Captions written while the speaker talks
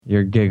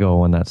Your giggle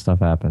when that stuff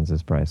happens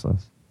is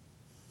priceless.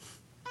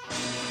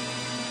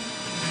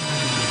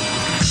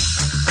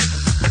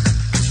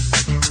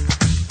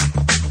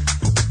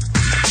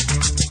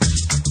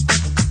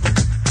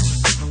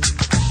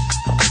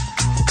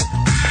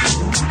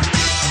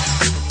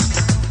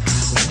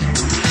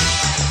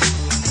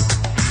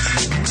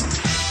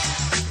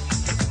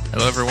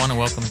 Hello, everyone, and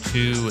welcome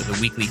to the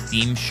Weekly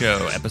Theme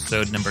Show,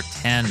 episode number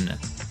 10,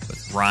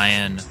 with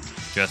Ryan,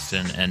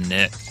 Justin, and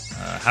Nick.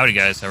 Howdy,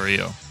 guys. How are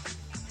you?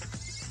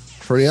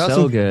 Pretty awesome.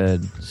 So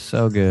good.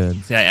 So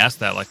good. See, I asked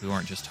that like we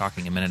weren't just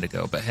talking a minute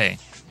ago, but hey,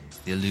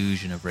 the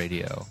illusion of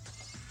radio.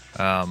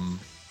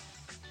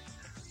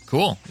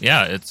 Cool.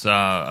 Yeah, it's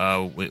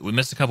we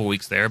missed a couple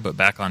weeks there, but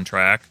back on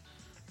track.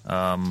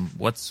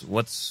 What's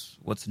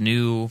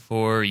new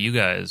for you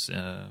guys?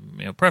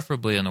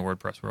 Preferably in the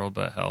WordPress world,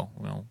 but hell,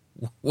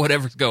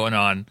 whatever's going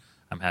on,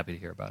 I'm happy to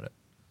hear about it.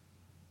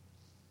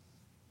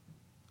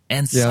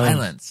 And Jones.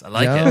 Silence. I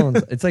like Jones.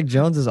 it. It's like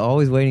Jones is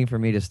always waiting for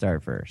me to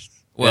start first.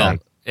 Well,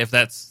 Like, if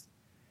that's...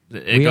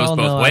 It goes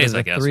both ways,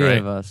 I guess, three right?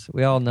 of us,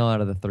 we all know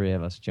out of the three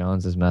of us,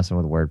 Jones is messing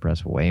with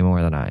WordPress way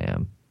more than I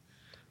am.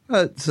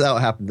 So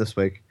that happened this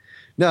week.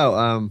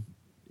 No,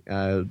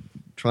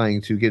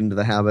 trying to get into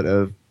the habit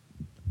of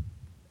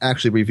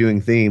actually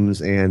reviewing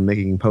themes and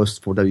making posts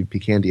for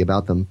WP Candy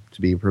about them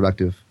to be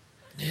productive.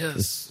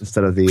 Yes.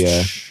 Instead of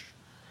the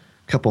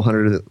couple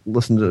hundred that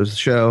listen to the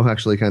show,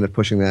 actually kind of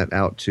pushing that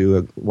out to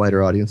a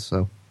wider audience.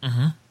 So,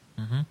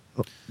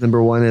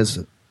 Number one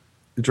is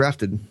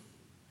drafted.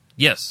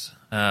 Yes,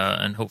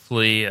 and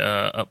hopefully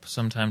up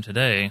sometime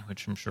today,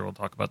 which I'm sure we'll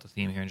talk about the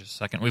theme here in just a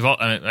second. We've all,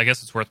 I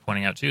guess it's worth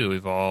pointing out too,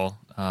 we've all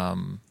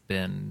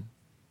been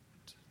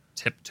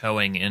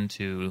tiptoeing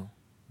into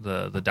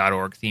the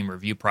 .org theme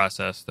review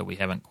process that we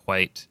haven't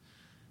quite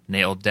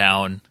nailed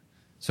down.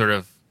 Sort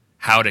of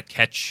how to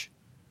catch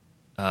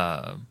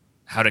P2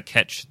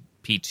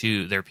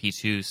 their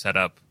P2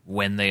 setup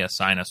when they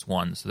assign us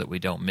one, so that we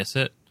don't miss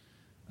it.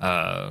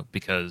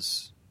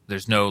 Because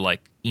there's no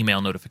like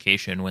email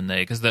notification when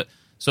they the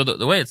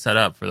way it's set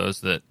up for those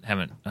that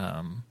haven't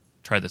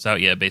tried this out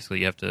yet. Basically,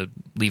 you have to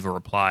leave a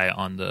reply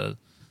on the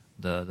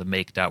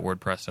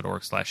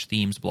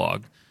make.wordpress.org/themes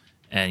blog,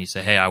 and you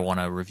say, "Hey, I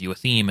want to review a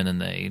theme," and then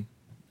they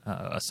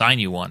assign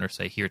you one or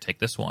say, "Here, take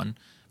this one."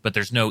 But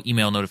there's no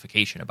email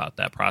notification about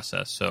that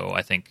process. So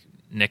I think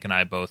Nick and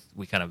I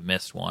we kind of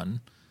missed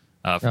one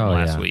from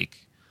last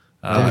week.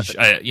 Which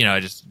I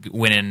just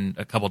went in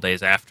a couple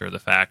days after the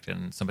fact,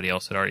 and somebody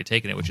else had already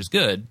taken it, which is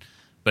good.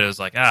 But it was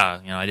like,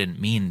 I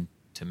didn't mean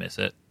to miss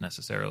it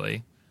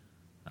necessarily.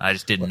 I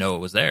just didn't know it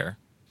was there.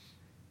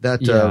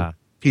 That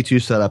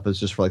P2 setup is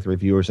just for like the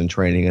reviewers in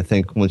training. I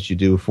think once you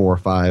do 4 or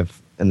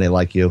 5 and they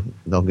like you,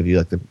 they'll give you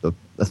like the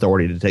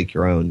authority to take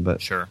your own.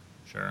 But sure,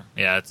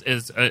 yeah,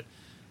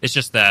 it's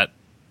just that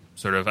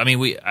sort of. I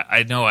mean,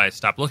 I know I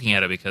stopped looking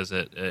at it because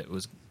it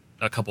was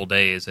a couple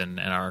days and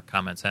our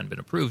comments hadn't been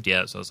approved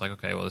yet. So it's like,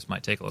 okay, well, this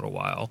might take a little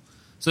while.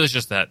 So it's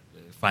just that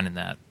finding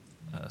that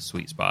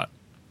sweet spot.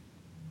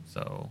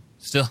 So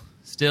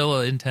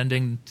still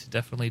intending to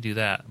definitely do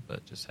that,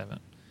 but just haven't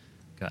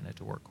gotten it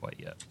to work quite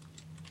yet.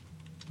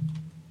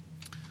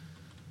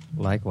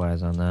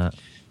 Likewise on that.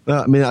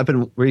 I mean, I've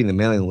been reading the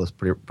mailing list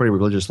pretty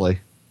religiously.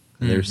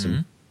 And there's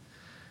some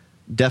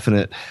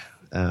definite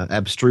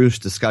abstruse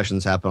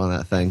discussions happen on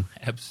that thing.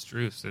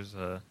 Abstruse. There's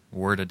a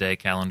word a day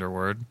calendar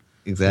word.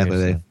 Exactly.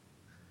 Seriously. They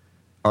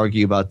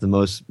argue about the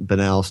most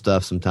banal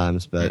stuff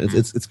sometimes, but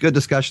it's good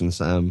discussions.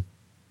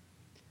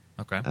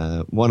 Okay.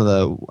 One of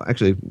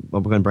we're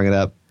going to bring it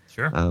up.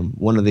 Sure.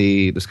 One of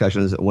the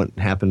discussions that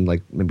happened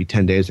like maybe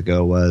 10 days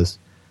ago was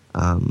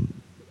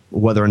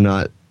whether or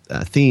not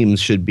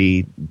themes should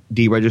be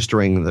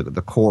deregistering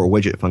the core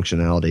widget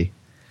functionality.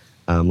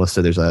 Let's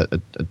say there's a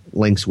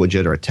links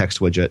widget or a text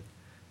widget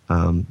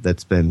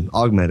that's been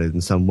augmented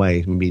in some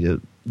way, maybe to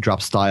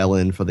drop style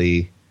in for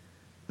the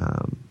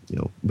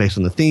based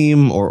on the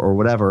theme or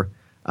whatever.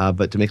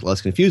 But to make it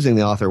less confusing,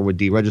 the author would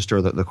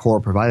deregister the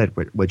core provided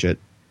widget.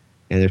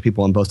 And there's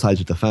people on both sides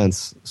of the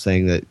fence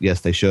saying that,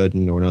 yes, they should,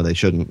 or no, they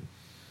shouldn't.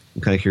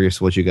 I'm kind of curious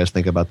what you guys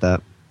think about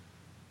that.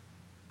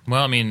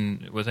 Well, I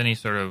mean, with any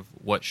sort of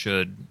what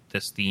should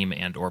this theme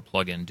and or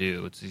plugin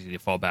do, it's easy to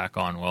fall back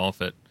on, well,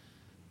 if it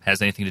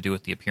has anything to do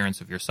with the appearance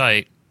of your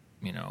site,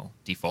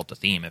 default to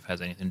theme. If it has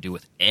anything to do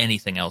with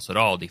anything else at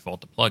all,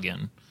 default to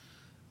plugin.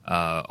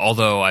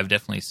 Although I've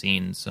definitely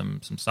seen some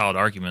solid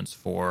arguments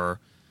for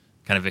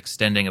kind of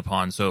extending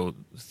upon. So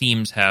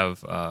themes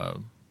have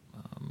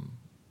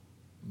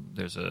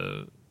there's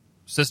a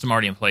system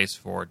already in place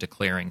for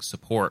declaring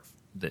support,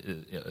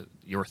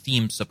 your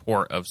theme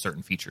support of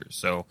certain features.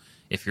 So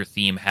if your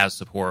theme has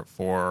support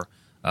for,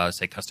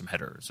 say, custom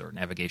headers or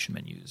navigation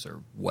menus or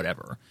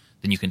whatever,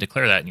 then you can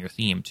declare that in your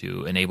theme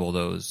to enable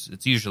those.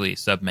 It's usually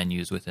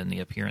sub-menus within the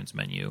appearance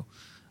menu.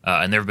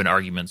 And there have been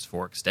arguments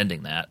for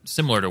extending that,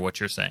 similar to what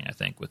you're saying, I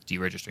think, with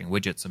deregistering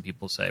widgets. Some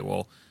people say,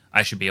 well,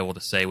 I should be able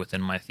to say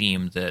within my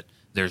theme that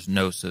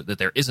that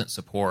there isn't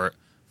support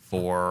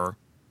for,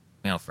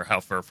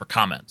 for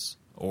comments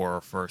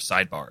or for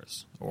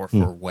sidebars or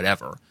for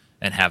whatever.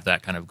 and have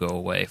that kind of go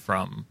away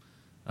from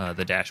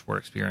the dashboard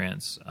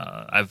experience.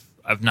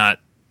 I've not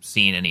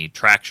seen any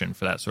traction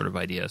for that sort of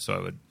idea, so I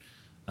would.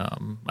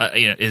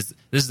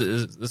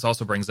 This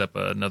also brings up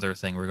another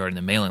thing regarding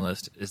the mailing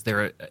list. Is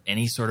there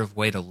any sort of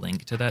way to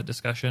link to that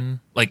discussion?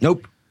 Like,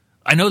 Nope.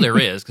 I know there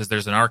is because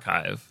there's an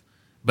archive,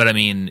 but I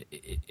mean,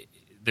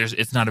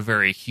 it's not a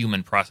very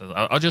human process.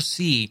 I'll just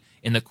see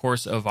in the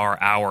course of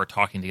our hour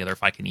talking together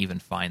if I can even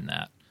find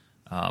that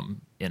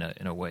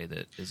in a way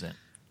that isn't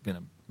going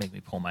to make me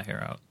pull my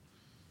hair out.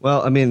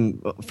 Well, I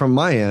mean, from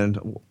my end,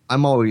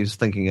 I'm always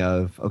thinking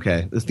of,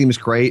 okay, this theme is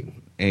great,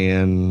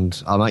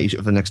 and I might use it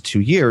for the next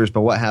 2 years,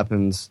 but what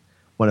happens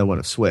when I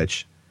want to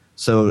switch?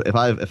 So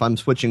if I'm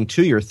switching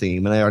to your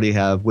theme and I already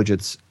have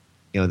widgets,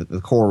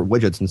 the core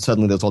widgets, and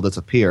suddenly those all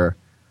disappear,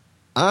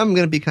 I'm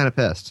going to be kind of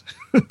pissed.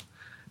 Right.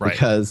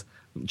 Because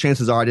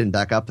chances are I didn't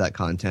back up that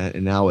content,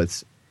 and now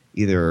it's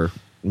either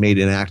made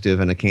inactive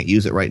and I can't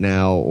use it right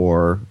now,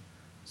 or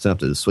so I have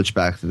to switch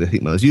back to the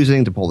theme I was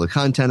using to pull the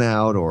content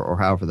out, or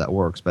however that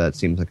works. But it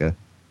seems like a...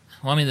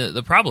 Well, I mean,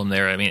 the problem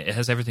there, I mean, it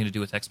has everything to do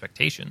with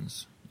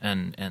expectations.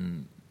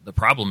 And the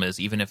problem is,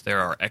 even if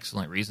there are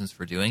excellent reasons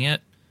for doing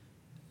it,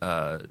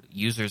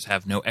 users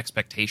have no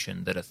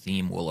expectation that a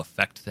theme will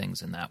affect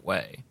things in that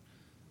way.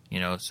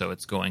 So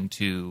it's going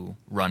to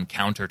run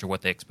counter to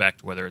what they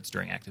expect, whether it's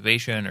during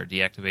activation or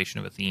deactivation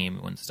of a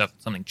theme. When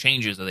something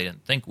changes that they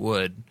didn't think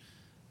would,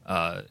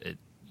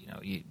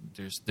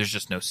 there's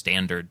just no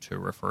standard to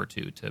refer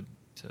to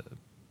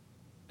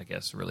I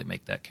guess, really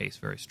make that case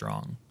very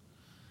strong.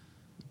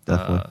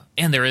 Definitely.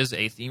 And there is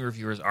a theme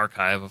reviewers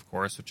archive, of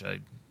course, which I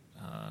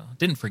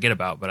didn't forget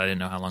about, but I didn't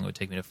know how long it would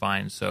take me to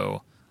find.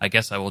 So I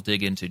guess I will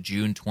dig into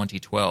June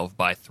 2012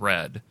 by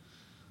thread.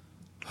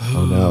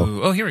 Oh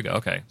no! Oh, here we go.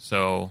 Okay,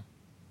 so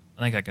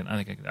I think I can.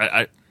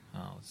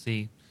 Let's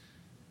see.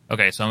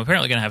 Okay, so I'm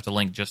apparently going to have to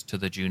link just to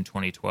the June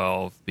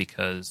 2012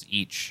 because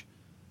each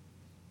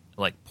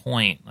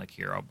point,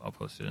 here, I'll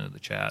post it into the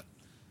chat.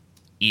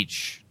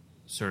 Each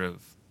sort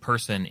of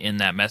person in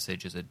that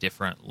message is a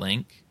different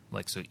link.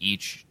 So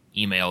each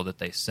email that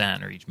they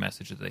sent or each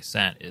message that they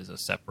sent is a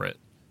separate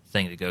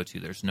thing to go to.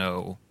 There's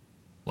no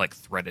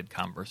threaded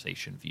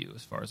conversation view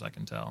as far as I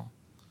can tell.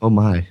 Oh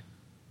my!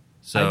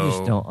 So I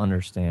just don't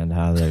understand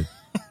how they.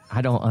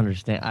 I don't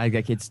understand.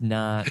 It's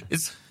not.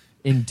 It's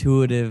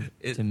intuitive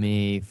to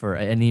me for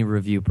any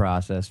review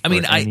process. For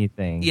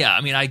anything.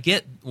 I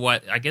get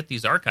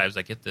these archives.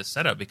 I get this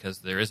setup because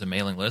there is a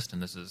mailing list,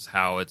 and this is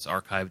how it's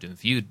archived and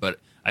viewed. But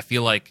I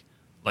feel like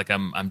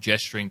I'm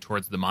gesturing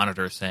towards the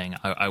monitor, saying,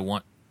 "I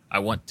want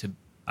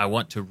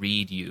to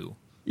read you."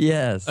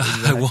 Yes,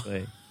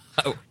 exactly.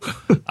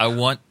 I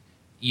want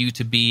you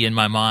to be in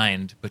my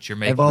mind, but you're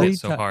making it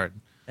so hard.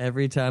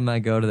 Every time I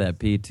go to that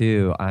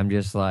P2, I'm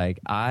just like,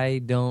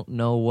 I don't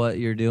know what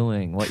you're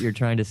doing, what you're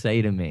trying to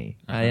say to me.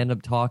 I end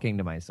up talking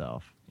to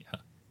myself. Yeah,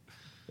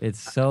 it's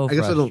so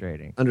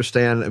frustrating. I don't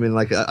understand. I mean,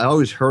 I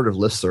always heard of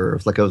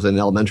listserv. I was in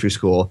elementary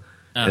school,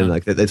 and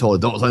they told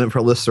adults sign up for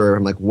listserv.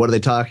 I'm like, what are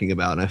they talking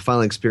about? And I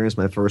finally experienced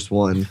my first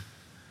one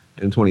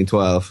in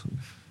 2012.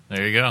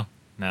 There you go.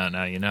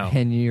 Now you know.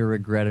 And you're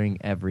regretting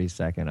every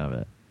second of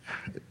it.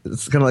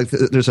 It's kind of like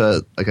there's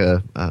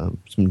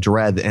some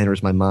dread that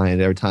enters my mind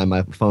every time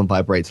my phone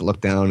vibrates. I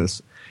look down,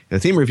 it's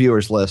theme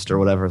reviewers list or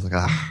whatever. It's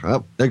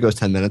like, there goes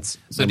 10 minutes.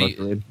 So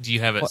do you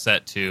have it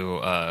set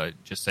to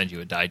just send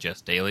you a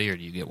digest daily, or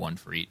do you get one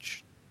for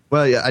each?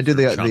 Well, yeah, I do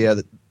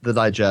the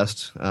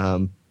digest,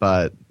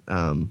 but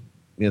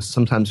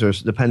sometimes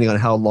there's, depending on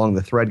how long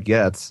the thread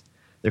gets,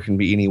 there can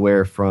be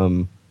anywhere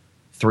from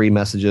 3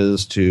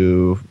 messages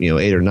to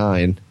 8 or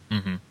 9.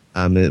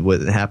 Mm-hmm.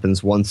 It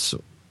happens once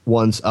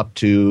up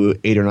to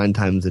 8 or 9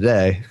 times a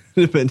day,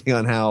 depending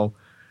on how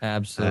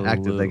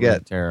active they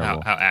get.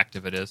 Terrible. How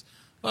active it is.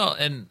 Well,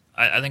 and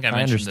I think I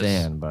mentioned this. I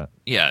understand, but...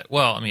 Yeah,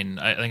 well, I mean,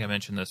 I think I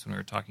mentioned this when we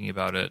were talking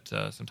about it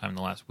sometime in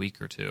the last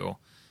week or two,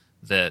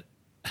 that,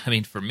 I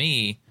mean, for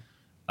me,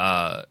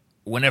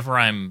 whenever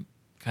I'm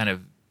kind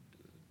of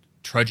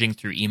trudging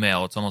through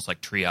email, it's almost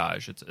like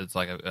triage. It's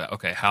like,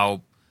 okay,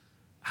 how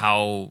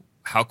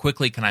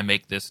quickly can I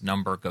make this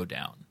number go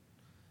down?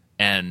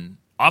 And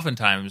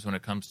oftentimes when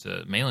it comes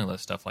to mailing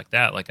list stuff like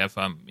that, if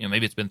I'm,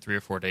 maybe it's been 3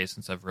 or 4 days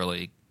since I've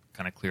really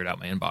kind of cleared out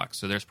my inbox.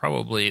 So there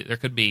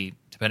could be,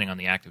 depending on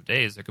the active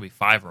days, there could be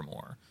 5 or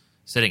more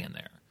sitting in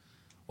there.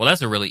 Well,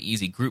 that's a really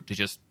easy group to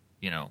just,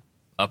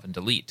 up and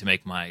delete to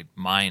make my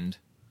mind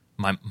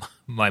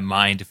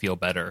feel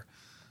better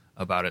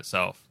about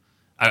itself.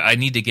 I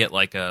need to get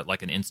like an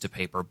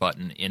Instapaper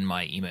button in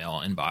my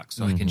email inbox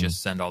so I can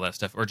just send all that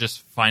stuff, or just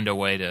find a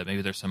way to,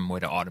 maybe there's some way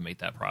to automate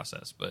that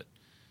process, but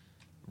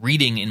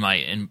reading in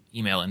my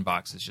email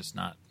inbox is just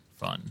not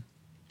fun,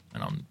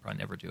 and I'll probably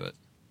never do it.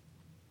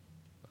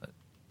 But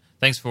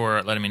thanks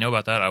for letting me know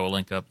about that. I will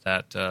link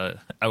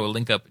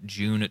up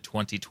June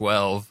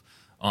 2012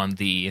 on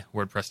the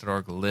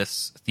WordPress.org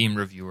lists theme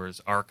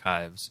reviewers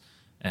archives,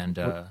 and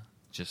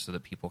just so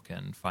that people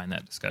can find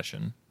that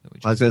discussion.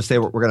 I was going to say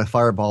we're going to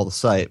fireball the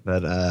site,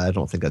 but I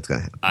don't think that's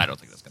going to happen. I don't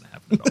think that's going to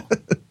happen at all.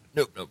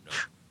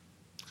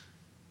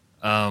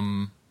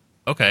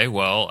 Nope. Okay,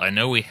 well, I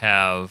know we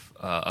have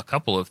a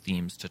couple of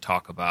themes to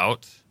talk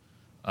about.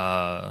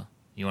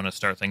 You want to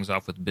start things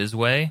off with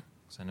Bizway?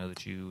 Because I know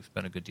that you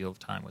spent a good deal of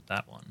time with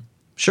that one.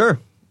 Sure.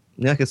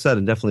 Yeah, like I said,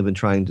 I've definitely been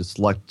trying to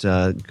select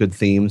good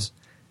themes.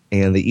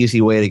 And the easy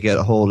way to get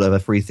a hold of a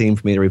free theme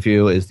for me to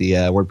review is the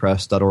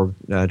WordPress.org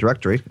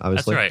directory,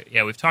 obviously. That's right.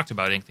 Yeah, we've talked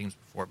about Ink Themes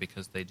before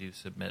because they do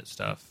submit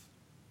stuff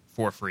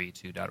for free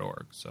to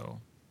 .org. So,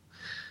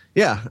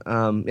 yeah.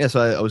 So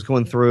I was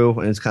going through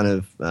and it's kind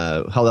of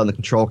held down the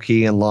control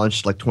key and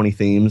launched like 20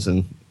 themes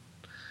and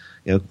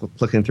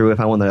clicking through, I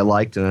found one that I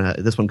liked, and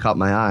this one caught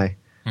my eye.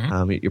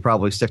 Mm-hmm. You're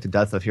probably sick to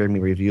death of hearing me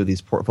review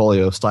these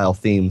portfolio-style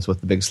themes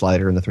with the big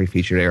slider and the 3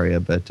 featured area,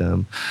 but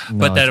that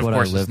of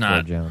course is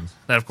not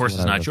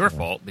your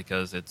fault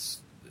because it's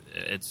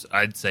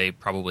I'd say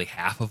probably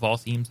half of all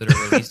themes that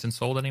are released and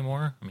sold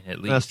anymore. I mean, at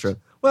least that's true.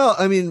 Well,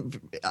 I mean,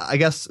 I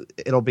guess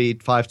it'll be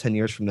 5-10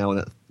 years from now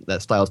when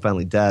that style is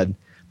finally dead.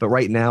 But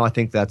right now, I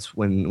think that's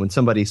when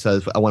somebody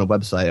says, "I want a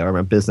website or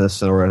a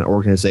business or an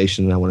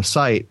organization, and I want a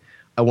site."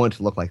 I want it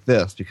to look like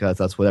this because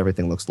that's what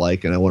everything looks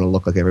like, and I want to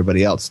look like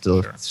everybody else,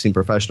 still seem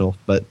professional.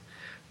 But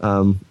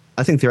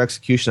I think their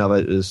execution of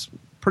it is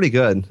pretty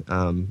good.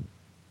 Pull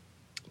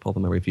up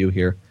my review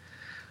here.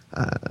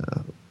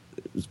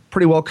 It's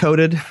pretty well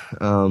coded.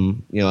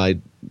 I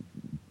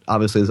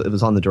obviously it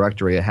was on the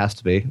directory; it has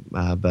to be.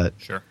 But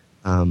sure.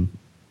 I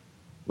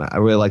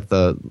really like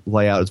the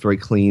layout. It's very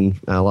clean.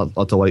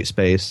 Lots of white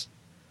space.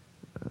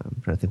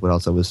 I'm trying to think what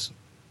else I was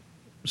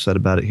said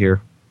about it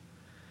here.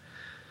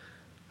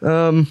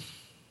 Aside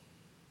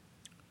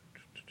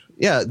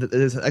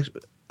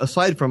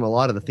from a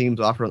lot of the themes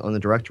offered on the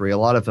directory, a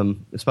lot of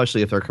them,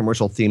 especially if they're a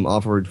commercial theme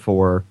offered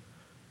for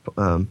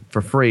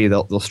free,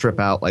 they'll strip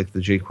out like the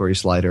jQuery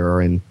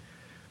slider and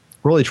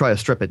really try to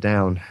strip it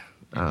down.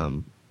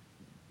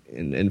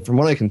 And from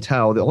what I can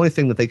tell, the only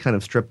thing that they kind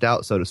of stripped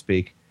out, so to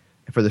speak,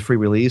 for the free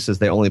release is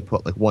they only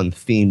put like one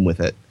theme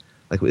with it.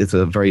 Like it's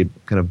a very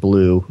kind of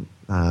blue,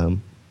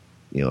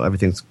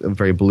 everything's a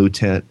very blue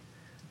tint.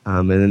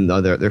 And then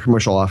their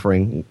commercial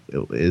offering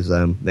is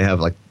they have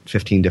like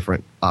 15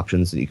 different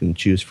options that you can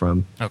choose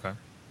from. Okay,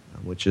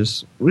 which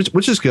is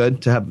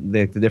good to have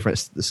the different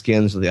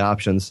skins of the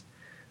options.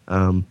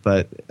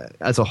 But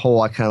as a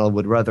whole, I kind of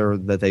would rather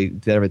that they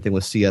did everything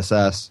with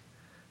CSS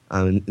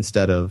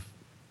instead of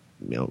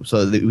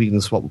so that we can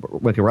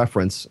make a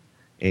reference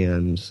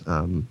and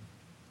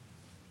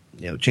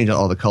change out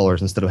all the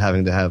colors instead of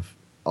having to have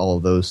all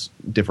of those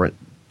different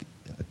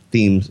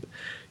themes.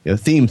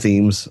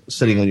 Themes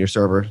sitting on your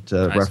server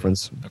to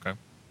reference. See. Okay.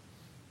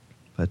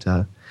 But,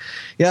 and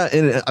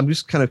I'm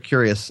just kind of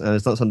curious, and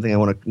it's not something I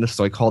want to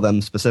necessarily call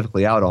them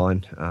specifically out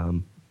on,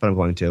 but I'm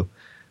going to.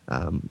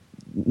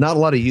 Not a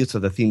lot of use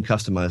of the theme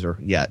customizer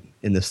yet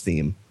in this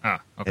theme. Okay.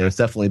 And it's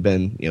definitely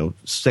been,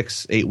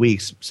 6-8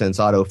 weeks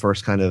since Otto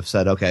first kind of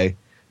said, okay,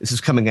 this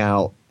is coming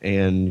out,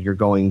 and you're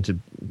going to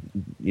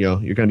be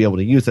able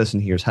to use this,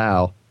 and here's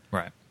how.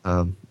 Right.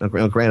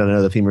 Granted, I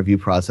know the theme review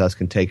process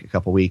can take a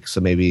couple weeks,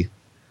 so maybe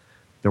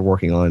they're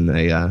working on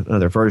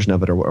another version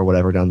of it or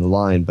whatever down the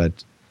line, but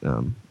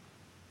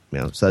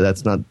so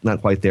that's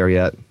not quite there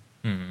yet.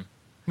 Mm-hmm.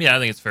 Yeah, I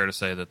think it's fair to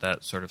say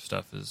that sort of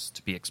stuff is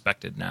to be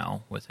expected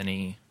now with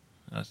any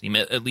theme,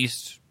 at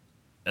least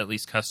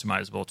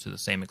customizable to the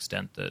same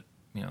extent that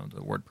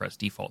the WordPress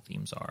default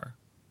themes are.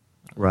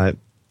 Right.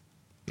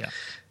 Yeah.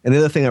 And the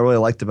other thing I really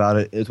liked about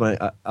it is when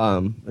I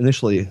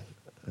initially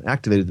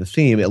activated the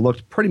theme, it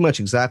looked pretty much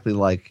exactly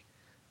like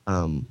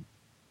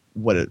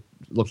what it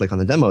looked like on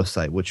the demo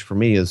site, which for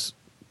me is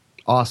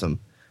awesome.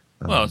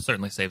 Well, it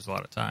certainly saves a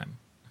lot of time.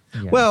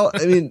 Yeah. Well,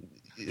 I mean,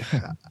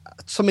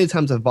 so many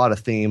times I've bought a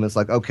theme, it's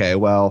like, okay,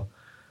 well,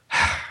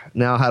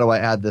 now how do I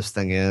add this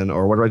thing in,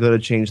 or where do I go to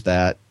change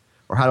that,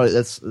 or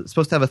it's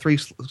supposed to have a 3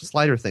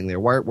 slider thing there.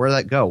 Where did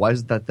that go? Why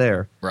isn't that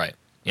there? Right.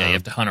 Yeah, you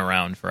have to hunt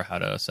around for how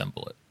to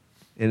assemble it.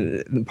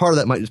 And part of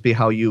that might just be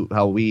how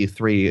we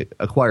 3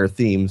 acquire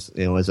themes,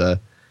 as a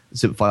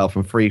zip file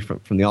from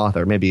the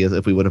author. Maybe as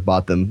if we would have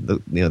bought them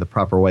the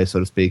proper way, so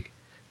to speak,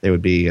 there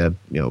would be a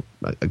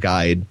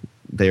guide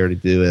there to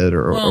do it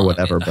or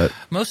whatever. But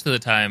most of the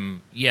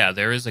time, yeah,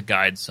 there is a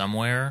guide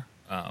somewhere.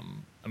 I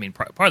mean,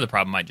 part of the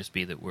problem might just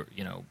be that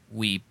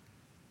we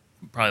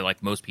probably,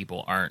 like most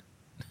people, aren't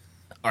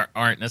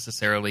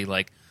necessarily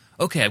like,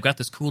 okay, I've got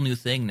this cool new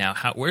thing now.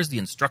 Where's the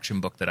instruction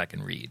book that I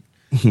can read?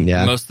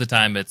 Yeah. Most of the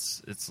time,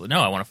 it's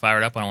no. I want to fire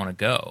it up. I want to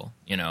go.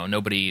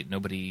 Nobody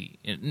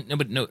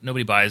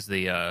buys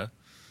the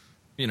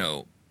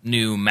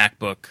new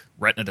MacBook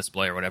Retina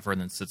display or whatever,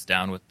 and then sits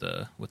down with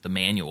the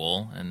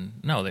manual. And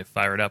no, they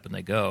fire it up and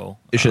they go.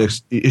 It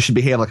should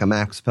behave like a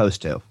Mac's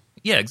supposed to.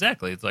 Yeah,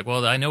 exactly. It's like,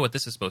 well, I know what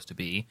this is supposed to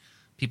be.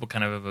 People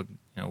kind of have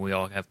we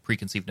all have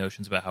preconceived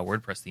notions about how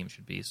WordPress themes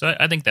should be. So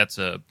I think that's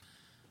a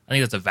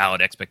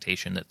valid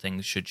expectation that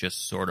things should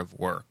just sort of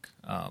work.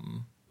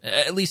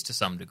 At least to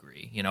some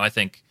degree. I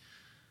think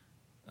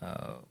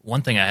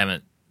one thing I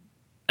haven't...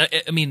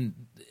 I mean,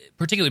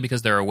 particularly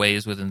because there are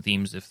ways within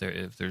themes if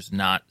there's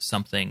not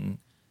something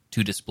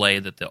to display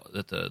that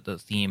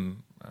the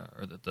theme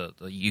or that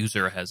the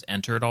user has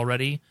entered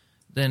already,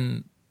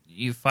 then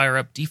you fire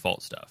up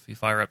default stuff. You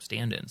fire up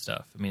stand-in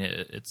stuff. I mean,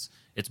 it's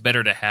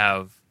better to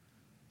have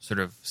sort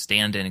of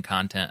stand-in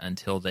content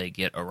until they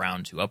get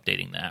around to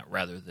updating that,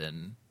 rather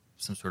than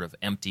some sort of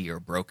empty or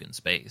broken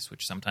space,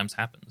 which sometimes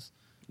happens.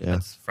 Yeah.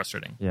 That's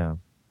frustrating. Yeah.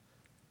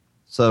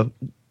 So,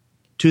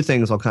 two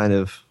things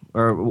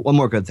or one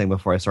more good thing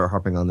before I start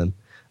harping on them.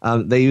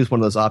 They use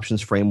one of those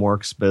options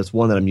frameworks, but it's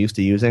one that I'm used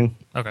to using.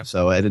 Okay.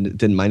 So I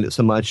didn't mind it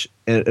so much.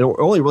 And it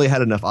only really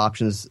had enough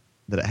options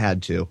that it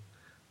had to.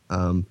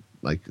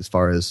 Like as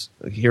far as,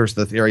 here's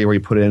the area where you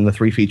put in the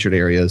 3 featured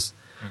areas.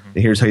 Mm-hmm.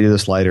 And here's how you do the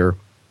slider.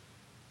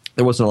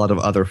 There wasn't a lot of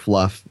other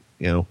fluff.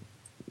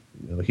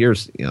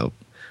 Here's,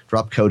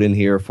 drop code in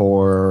here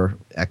for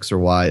X or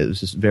Y. It was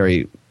just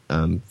very,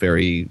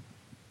 very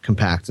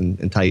compact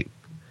and tight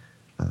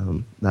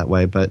that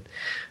way. But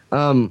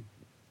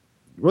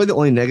really the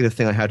only negative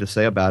thing I had to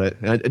say about it,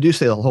 and I do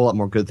say a whole lot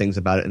more good things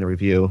about it in the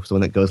review, so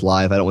when it goes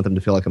live, I don't want them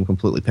to feel like I'm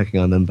completely picking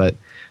on them, but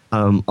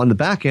on the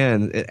back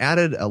end, it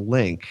added a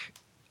link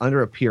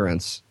under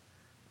Appearance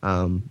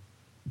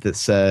that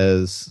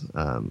says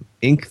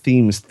Ink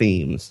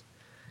Themes.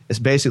 It's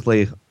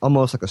basically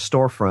almost like a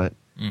storefront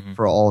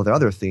for all of their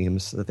other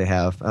themes that they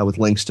have, with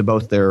links to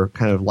both their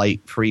kind of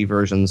light free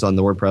versions on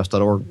the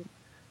WordPress.org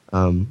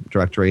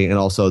directory, and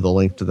also the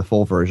link to the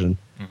full version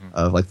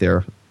of like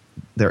their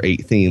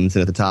 8 themes.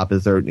 And at the top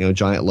is their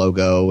giant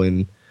logo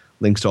and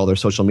links to all their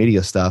social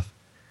media stuff.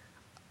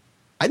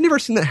 I'd never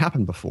seen that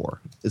happen before.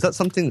 Is that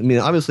something? I mean,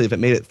 obviously, if it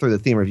made it through the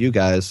theme review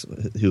guys,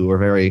 who are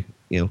very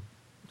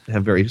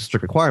have very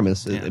strict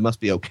requirements, it must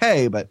be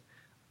okay. But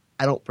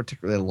I don't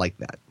particularly like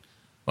that.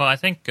 Well, I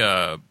think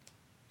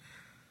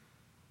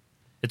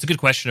it's a good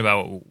question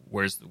about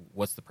what's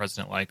the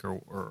precedent like,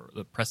 or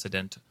the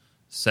precedent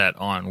set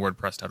on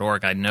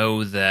WordPress.org. I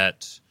know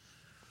that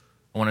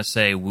I want to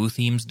say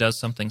WooThemes does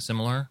something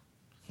similar.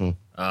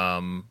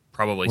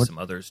 Probably some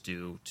others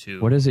do too.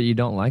 What is it you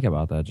don't like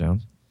about that,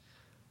 Jones?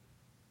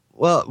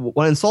 Well,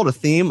 when I installed a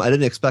theme, I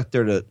didn't expect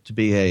there to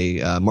be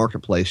a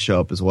marketplace show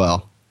up as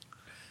well.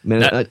 I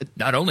mean,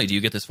 not only do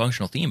you get this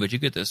functional theme, but you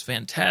get this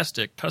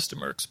fantastic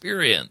customer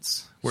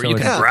experience where So you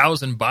can it's-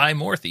 browse and buy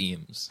more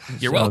themes.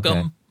 You're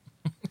welcome.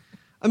 Okay.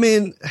 I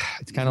mean,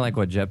 It's kind of like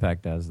what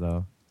Jetpack does,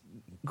 though.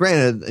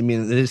 granted, I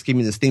mean, they just gave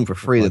me this theme for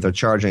free that they're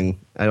charging.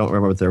 I don't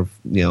remember what they're,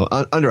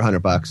 under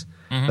 $100.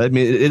 But I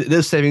mean, it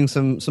is saving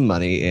some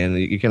money, and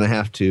you're going to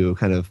have to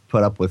kind of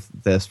put up with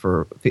this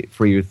for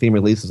your theme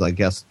releases, I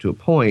guess, to a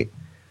point.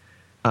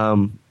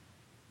 But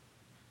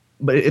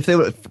if they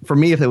would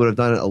have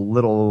done it a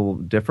little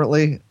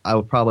differently, I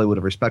probably would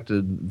have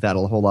respected that a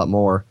whole lot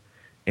more,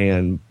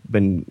 and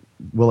been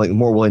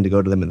more willing to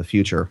go to them in the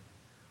future.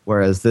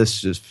 Whereas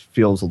this just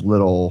feels a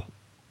little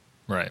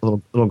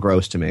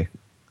gross to me.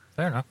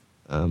 Fair enough.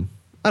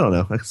 I don't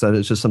know. Like I said,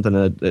 it's just something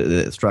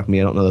that struck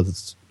me. I don't know if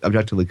it's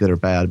objectively good or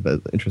bad,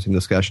 but interesting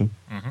discussion.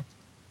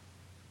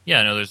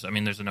 Yeah, no, there's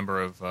a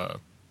number of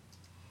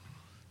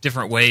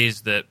different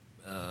ways that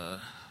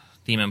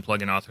theme and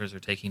plugin authors are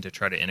taking to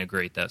try to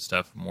integrate that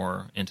stuff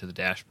more into the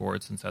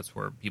dashboard, since that's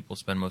where people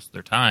spend most of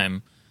their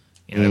time.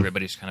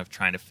 Everybody's kind of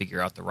trying to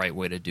figure out the right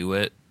way to do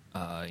it.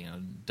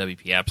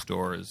 WP App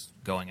Store is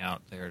going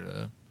out there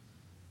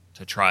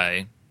to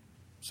try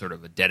sort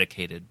of a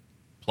dedicated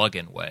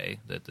plugin way,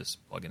 that this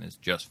plugin is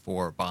just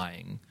for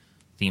buying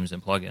themes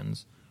and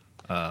plugins.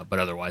 But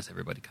otherwise,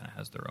 everybody kind of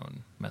has their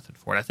own method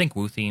for it. I think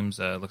WooThemes,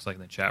 looks like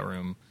in the chat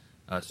room,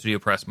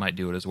 StudioPress might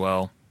do it as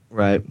well.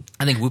 Right.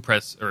 I think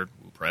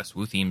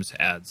WooThemes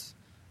adds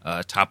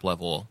a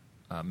top-level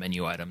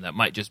menu item that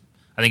might just...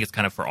 I think it's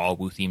kind of for all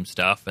WooTheme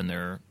stuff, and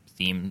their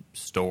theme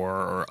store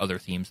or other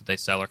themes that they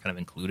sell are kind of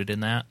included in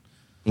that.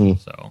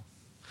 So...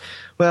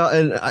 Well,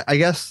 and I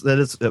guess that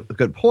is a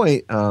good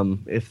point.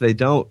 If they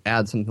don't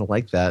add something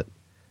like that,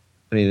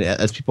 I mean,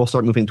 as people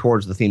start moving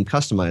towards the theme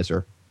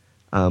customizer,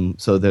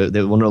 so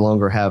they will no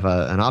longer have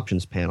an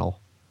options panel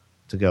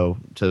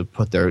to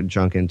put their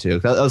junk into.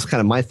 That was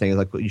kind of my thing.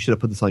 Like, you should have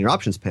put this on your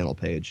options panel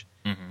page.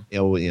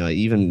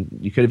 Even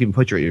you could have even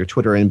put your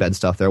Twitter embed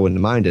stuff there. I wouldn't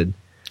have minded.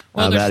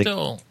 Well,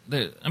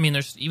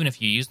 there's even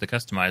if you use the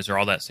customizer,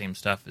 all that same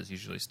stuff is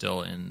usually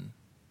still in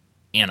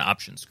an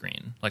option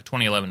screen. Like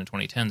 2011 and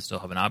 2010 still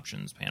have an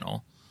options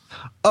panel.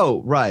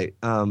 Oh, right.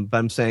 But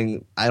I'm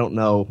saying, I don't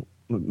know.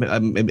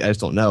 Maybe I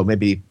just don't know.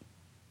 Maybe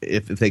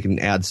if they can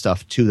add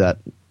stuff to that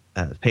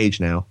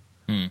page now.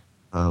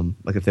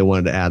 Like if they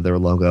wanted to add their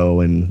logo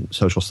and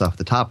social stuff at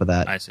the top of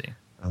that. I see.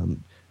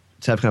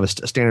 To have kind of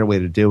a standard way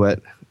to do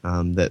it.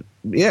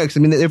 Because I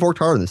mean, they've worked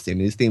hard on this theme.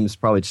 These themes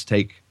probably just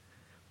take,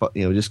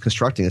 just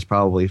constructing is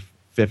probably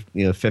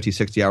 50,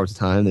 60 hours of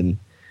time, and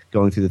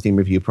going through the theme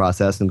review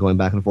process and going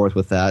back and forth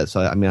with that.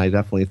 So, I mean, I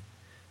definitely,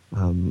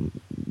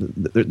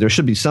 there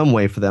should be some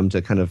way for them to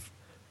kind of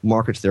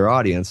market to their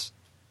audience.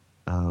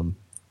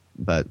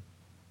 But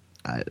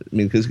I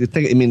mean,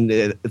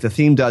 if the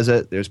theme does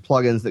it, there's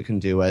plugins that can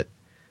do it.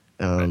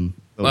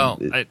 Well,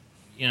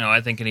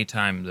 I think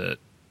anytime that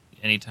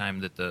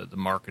the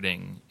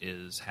marketing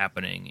is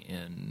happening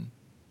in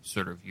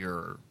sort of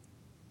your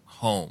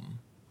home,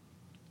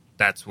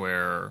 that's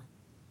where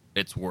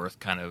it's worth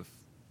kind of,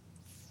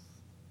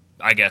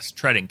 I guess,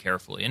 treading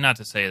carefully. And not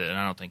to say that, and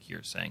I don't think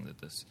you're saying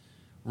that this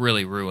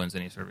really ruins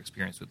any sort of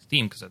experience with the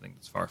theme, because I think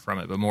it's far from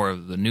it, but more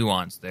of the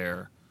nuance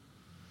there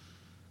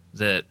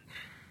that,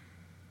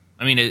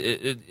 I mean,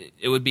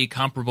 it would be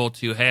comparable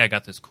to, hey, I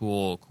got this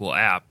cool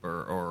app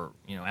or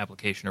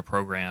application or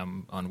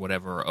program on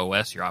whatever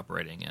OS you're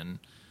operating in.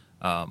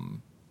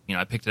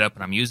 I picked it up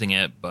and I'm using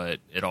it, but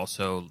it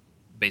also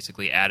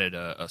basically added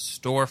a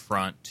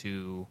storefront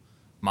to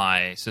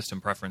my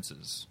system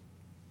preferences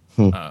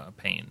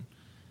pane.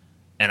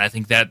 And I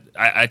think that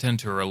I tend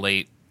to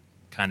relate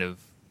kind of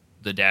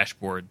the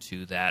dashboard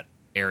to that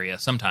area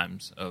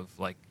sometimes of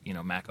like,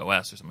 Mac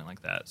OS or something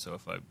like that. So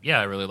if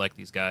I really like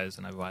these guys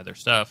and I buy their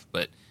stuff,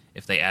 but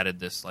if they added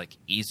this like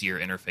easier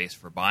interface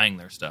for buying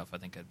their stuff, I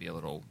think I'd be a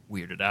little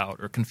weirded out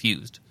or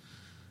confused.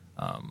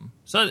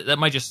 So that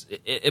might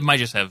it might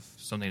just have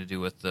something to do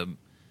with the,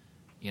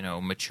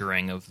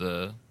 maturing of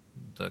the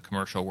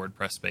commercial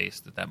WordPress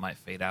space that might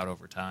fade out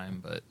over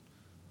time, but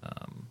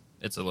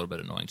it's a little bit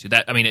annoying too.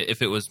 That, I mean,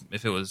 if it was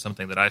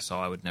something that I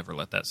saw, I would never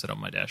let that sit on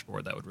my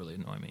dashboard. That would really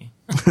annoy me.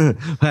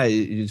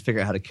 You just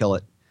figure out how to kill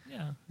it.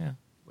 Yeah.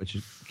 Which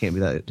can't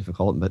be that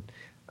difficult, but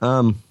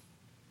and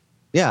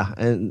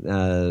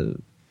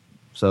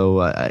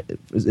so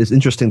it's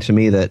interesting to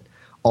me that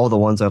all the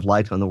ones I've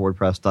liked on the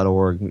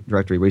WordPress.org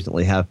directory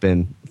recently have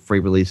been free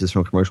releases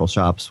from commercial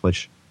shops,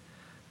 which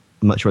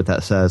I'm not sure what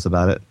that says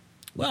about it.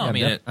 Well, Yeah, I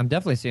mean, I'm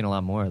definitely seeing a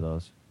lot more of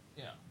those.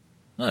 Yeah.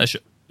 Well, it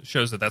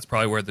shows that that's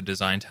probably where the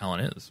design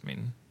talent is. I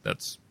mean,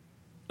 there's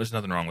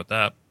nothing wrong with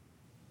that.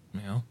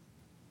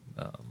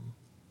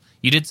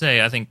 You did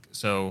say, I think,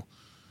 so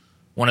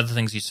one of the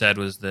things you said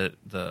was that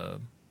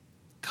the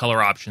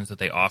color options that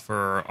they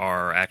offer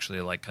are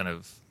actually like kind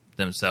of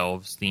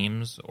themselves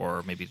themes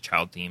or maybe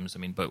child themes. I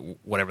mean, but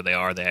whatever they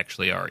are, they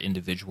actually are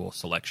individual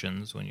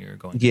selections when you're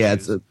going to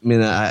choose.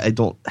 I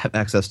don't have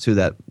access to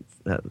that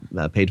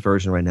paid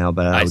version right now,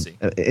 but I see.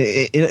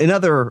 In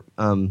other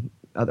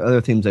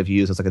themes I've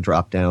used, it's like a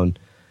drop down,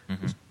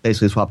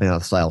 basically swapping out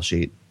the style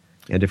sheet,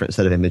 a different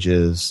set of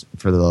images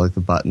for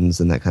the buttons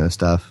and that kind of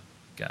stuff.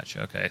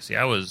 Gotcha. Okay. See,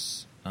 I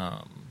was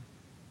because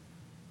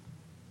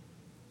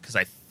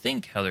I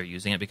think how they're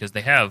using it, because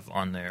they have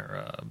on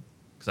their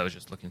because I was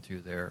just looking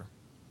through their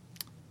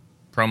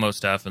promo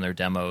stuff and their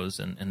demos,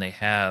 and they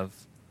have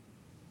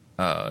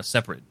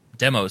separate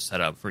demos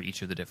set up for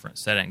each of the different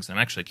settings. And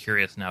I'm actually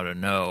curious now to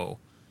know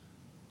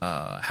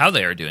how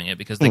they are doing it,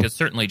 because they could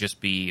certainly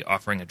just be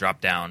offering a drop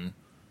down,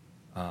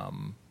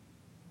 and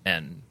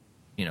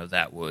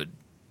that would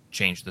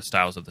change the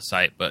styles of the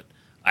site. But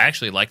I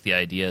actually like the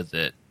idea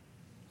that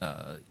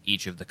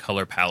each of the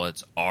color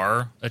palettes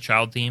are a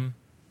child theme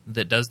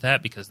that does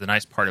that, because the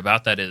nice part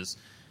about that is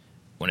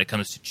when it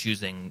comes to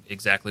choosing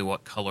exactly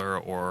what color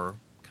or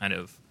kind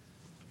of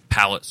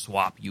palette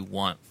swap you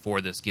want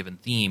for this given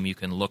theme, you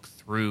can look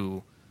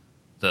through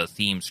the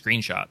theme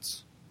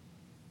screenshots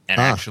and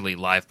actually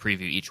live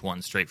preview each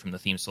one straight from the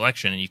theme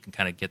selection, and you can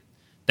kind of get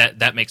that.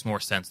 That makes more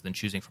sense than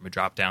choosing from a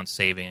drop-down,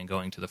 saving, and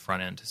going to the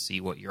front end to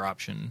see what your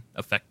option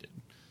affected.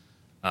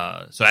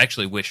 So I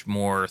actually wish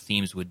more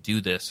themes would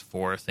do this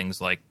for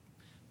things like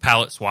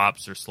palette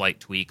swaps or slight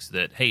tweaks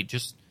that, hey,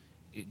 just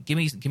give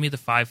me the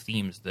 5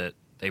 themes that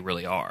they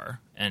really are,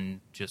 and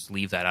just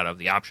leave that out of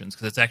the options,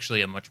 because it's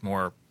actually a much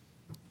more,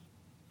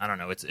 I don't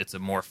know, it's a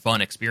more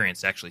fun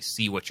experience to actually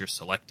see what you're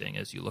selecting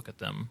as you look at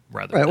them.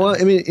 Rather right. than, Well,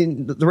 I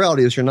mean, the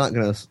reality is you're not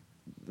going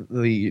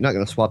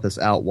to swap this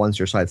out once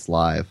your site's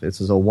live.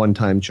 This is a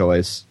one-time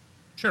choice.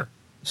 Sure.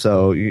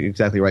 So you're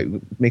exactly right.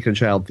 Make it a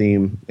child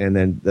theme, and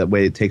then that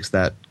way it takes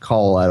that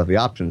call out of the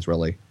options,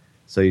 really.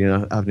 So you're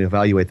not having to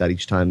evaluate that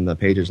each time the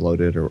page is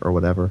loaded or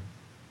whatever.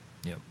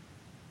 Yep.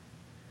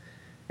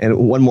 And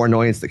one more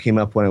annoyance that came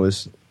up when I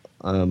was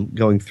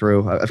going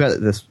through, I've got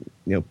this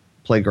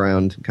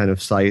playground kind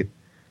of site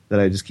that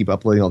I just keep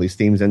uploading all these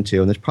themes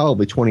into, and there's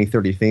probably 20,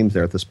 30 themes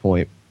there at this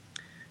point.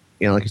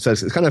 Like you said,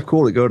 it's kind of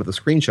cool to go to the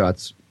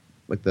screenshots,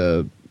 like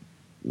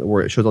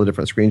where it shows all the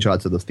different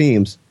screenshots of the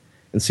themes,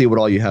 and see what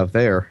all you have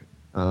there.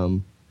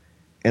 And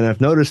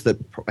I've noticed that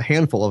a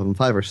handful of them,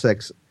 5 or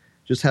 6,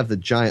 just have the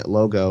giant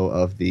logo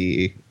of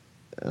the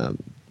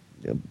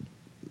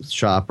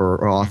shop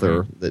or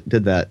author that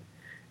did that.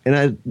 And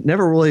I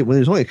never really, when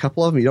there's only a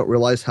couple of them, you don't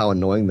realize how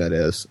annoying that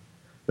is.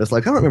 But it's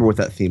like, I don't remember what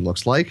that theme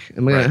looks like.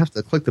 Am I going to have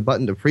to click the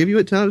button to preview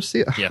it now to see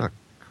it? Yeah. Oh,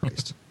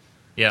 Christ.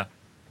 Yeah.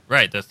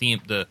 Right. The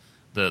theme, the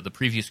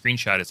preview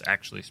screenshot is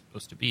actually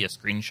supposed to be a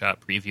screenshot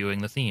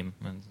previewing the theme.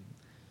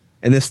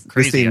 And this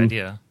crazy theme,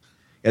 idea.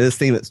 Yeah, this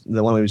theme,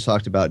 the one we just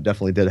talked about,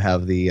 definitely did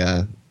have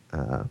the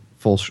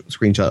full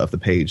screenshot of the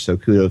page. So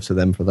kudos to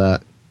them for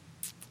that.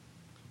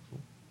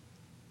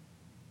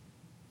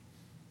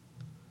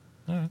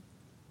 All right.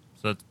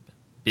 So that's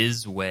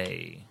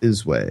Bizway.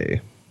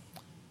 Bizway.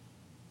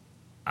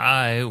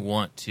 I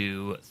want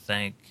to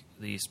thank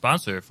the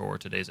sponsor for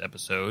today's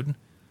episode,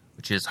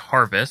 which is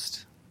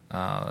Harvest.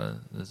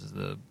 This is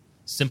the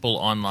simple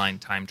online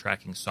time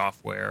tracking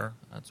software.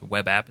 It's a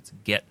web app. It's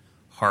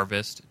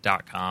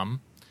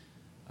getharvest.com.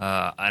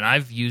 And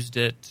I've used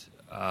it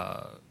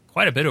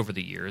quite a bit over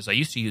the years. I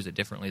used to use it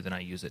differently than I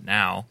use it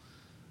now.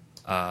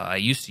 I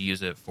used to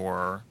use it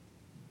for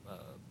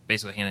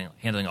basically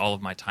handling all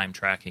of my time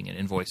tracking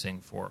and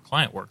invoicing for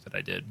client work that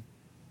I did.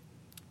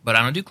 But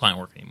I don't do client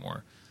work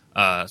anymore.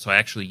 So I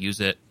actually use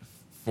it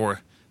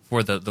for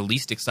the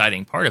least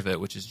exciting part of it,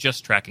 which is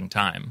just tracking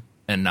time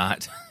and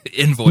not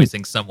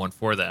invoicing someone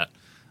for that,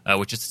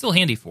 which it's still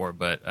handy for,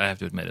 but I have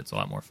to admit it's a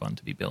lot more fun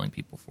to be billing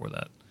people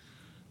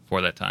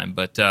for that time.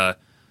 But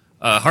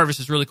Harvest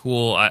is really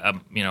cool.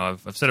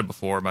 I've said it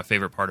before. My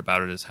favorite part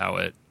about it is how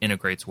it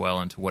integrates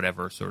well into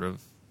whatever sort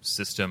of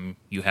system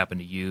you happen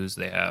to use.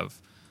 They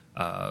have,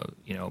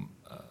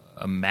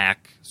 a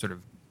Mac sort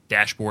of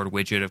dashboard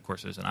widget. Of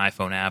course, there's an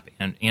iPhone app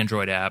and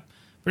Android app.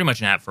 Pretty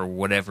much an app for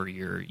whatever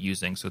you're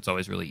using. So it's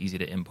always really easy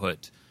to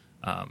input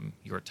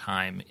your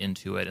time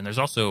into it. And there's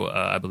also,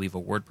 I believe,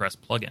 a WordPress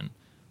plugin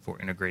for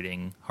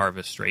integrating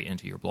Harvest straight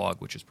into your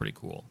blog, which is pretty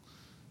cool.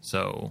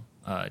 So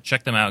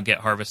check them out,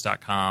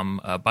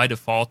 getharvest.com. By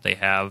default, they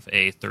have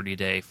a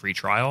 30-day free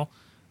trial.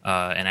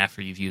 And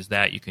after you've used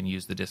that, you can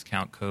use the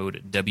discount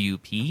code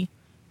WP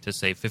to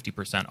save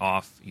 50%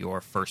 off your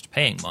first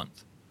paying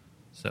month.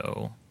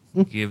 So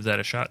give that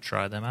a shot.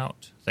 Try them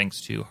out.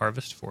 Thanks to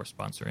Harvest for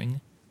sponsoring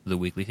the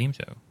Weekly Theme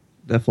Show.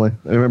 Definitely.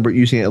 I remember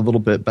using it a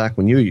little bit back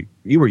when you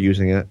were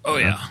using it. Oh,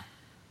 yeah.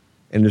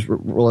 And just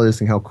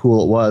realizing how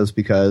cool it was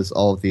because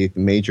all of the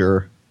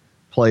major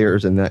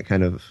players in that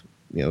kind of,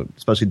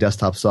 especially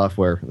desktop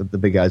software, the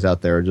big guys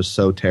out there are just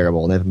so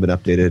terrible and they haven't been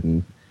updated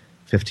in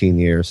 15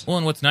 years. Well,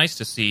 and what's nice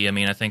to see,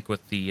 I think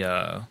with the,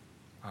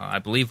 I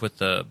believe with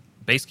the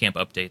Basecamp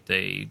update,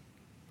 they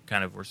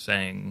kind of were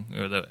saying,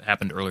 or that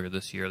happened earlier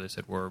this year, they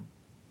said we're,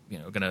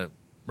 going to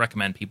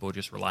recommend people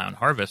just rely on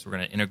Harvest. We're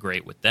going to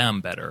integrate with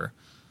them better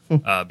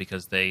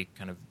because they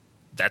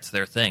that's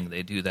their thing.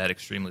 They do that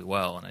extremely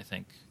well. And I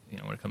think,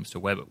 when it comes to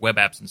web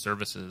apps and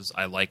services,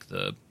 I like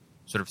the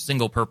sort of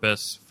single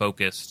purpose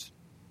focused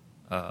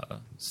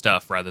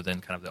stuff rather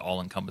than kind of the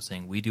all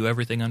encompassing, we do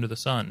everything under the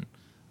sun.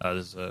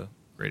 This is a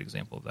great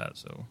example of that.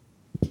 So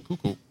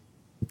cool.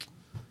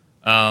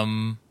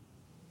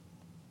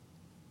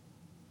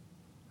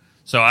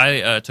 So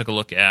I took a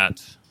look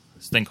at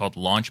this thing called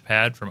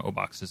Launchpad from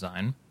Obox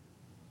Design.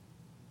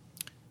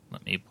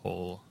 Let me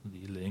pull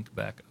the link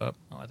back up.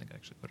 Oh, I think I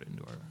actually put it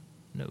into our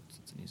notes.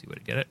 It's an easy way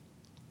to get it.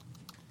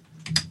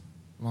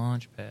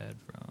 Launchpad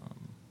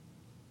from...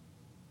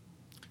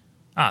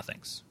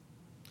 thanks.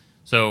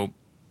 So,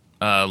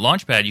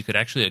 Launchpad, you could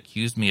actually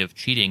accuse me of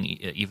cheating,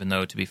 even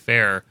though, to be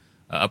fair,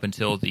 up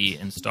until the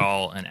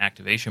install and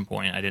activation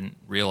point, I didn't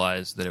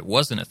realize that it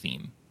wasn't a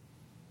theme.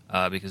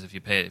 Because if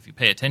you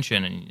pay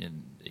attention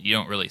and you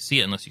don't really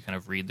see it unless you kind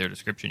of read their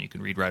description, you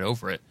can read right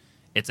over it.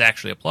 It's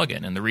actually a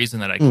plugin, and the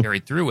reason that I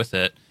carried through with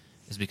it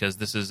is because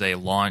this is a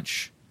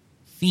launch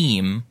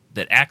theme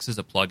that acts as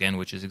a plugin,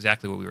 which is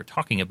exactly what we were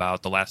talking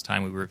about the last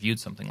time we reviewed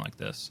something like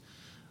this.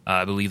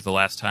 I believe the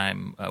last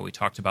time we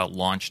talked about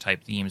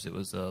launch-type themes, it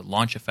was a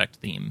launch effect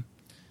theme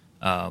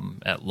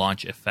at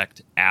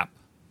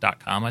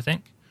launcheffectapp.com, I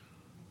think.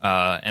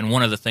 And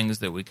one of the things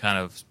that we kind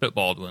of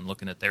spitballed when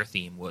looking at their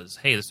theme was,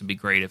 hey, this would be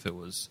great if it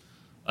was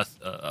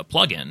a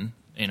plugin,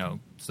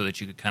 so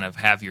that you could kind of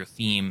have your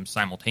theme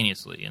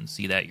simultaneously and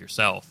see that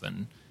yourself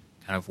and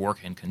kind of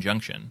work in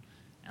conjunction.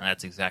 And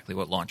that's exactly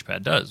what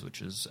Launchpad does,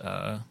 which is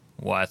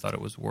why I thought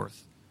it was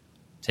worth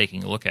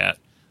taking a look at.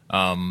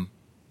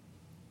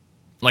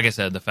 Like I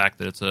said, the fact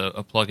that it's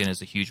a plugin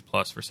is a huge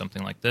plus for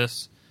something like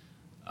this.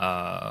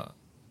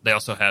 They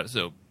also have,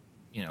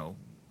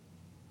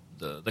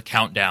 the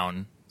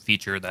countdown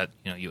feature that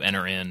you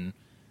enter in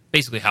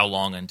basically how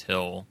long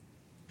until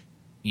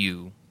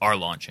you are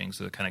launching,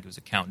 so it kind of gives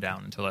a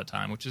countdown until that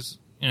time, which is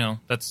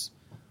that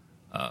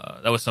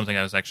was something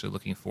I was actually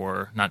looking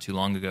for not too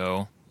long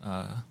ago,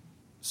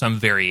 some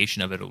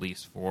variation of it at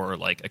least, for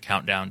like a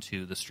countdown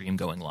to the stream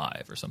going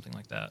live or something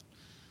like that.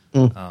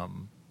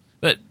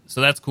 But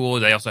so that's cool.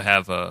 They also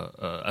have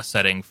a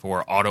setting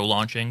for auto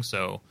launching,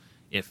 so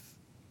if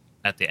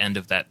at the end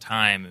of that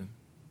time,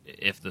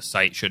 if the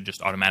site should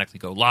just automatically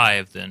go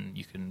live, then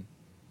you can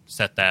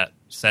set that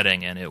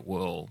setting and it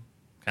will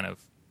kind of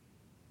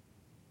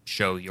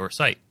show your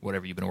site,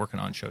 whatever you've been working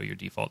on, show your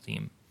default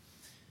theme.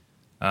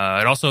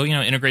 It also,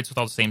 integrates with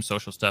all the same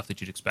social stuff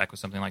that you'd expect with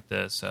something like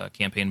this.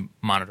 Campaign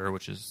Monitor,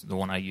 which is the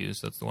one I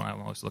use. That's the one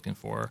I'm always looking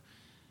for.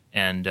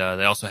 And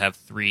they also have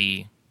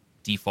 3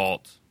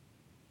 default,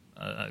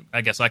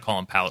 I guess I call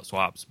them palette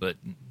swaps, but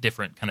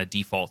different kind of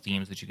default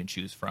themes that you can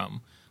choose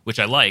from, which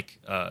I like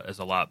as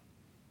a lot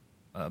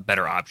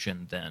better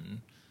option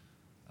than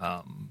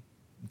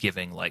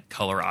giving like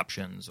color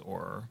options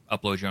or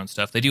upload your own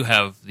stuff. They do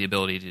have the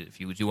ability to,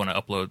 if you do want to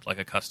upload like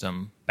a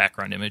custom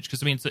background image,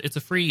 because it's a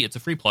free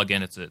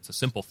plugin. It's a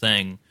simple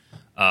thing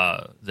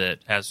that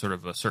has sort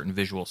of a certain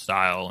visual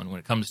style. And when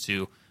it comes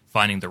to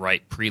finding the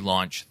right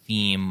pre-launch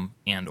theme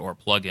and or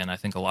plugin, I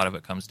think a lot of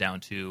it comes down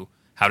to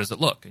how does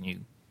it look.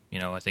 And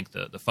I think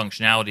the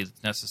functionality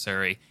that's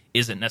necessary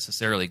isn't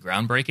necessarily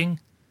groundbreaking,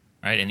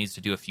 right? It needs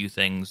to do a few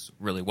things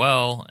really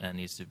well and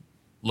needs to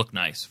look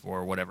nice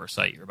for whatever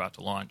site you're about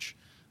to launch.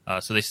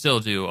 So they still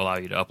do allow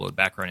you to upload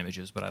background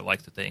images, but I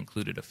like that they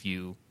included a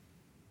few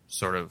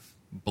sort of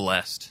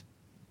blessed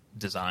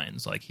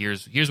designs, like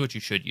here's what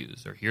you should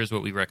use, or here's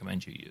what we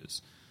recommend you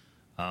use.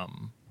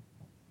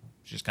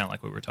 Which is kind of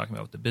like what we were talking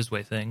about with the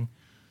Bizway thing.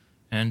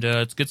 And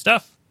it's good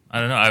stuff. I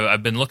don't know.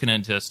 I've been looking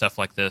into stuff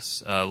like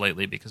this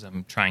lately because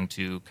I'm trying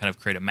to kind of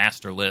create a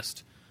master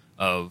list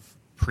of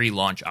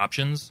pre-launch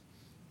options.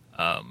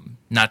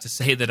 Not to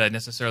say that I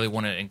necessarily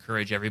want to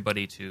encourage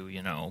everybody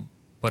to,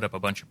 put up a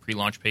bunch of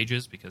pre-launch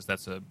pages, because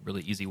that's a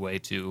really easy way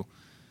to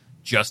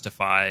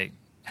justify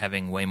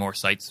having way more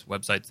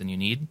websites than you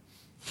need.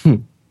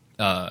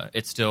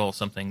 It's still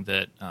something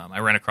that I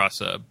ran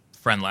across a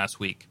friend last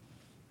week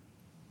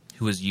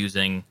who was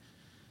using,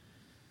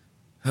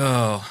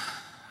 I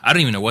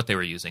don't even know what they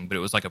were using, but it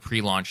was like a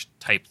pre-launch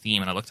type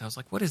theme. And I was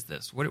like, what is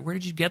this? Where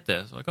did you get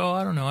this? Like,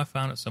 I don't know. I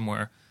found it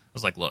somewhere. I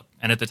was like, look.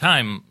 And at the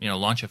time,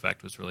 Launch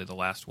Effect was really the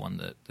last one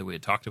that we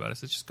had talked about. I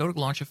said, just go to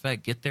Launch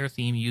Effect, get their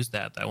theme, use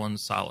that. That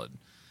one's solid.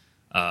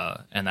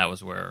 And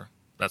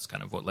that's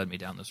kind of what led me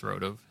down this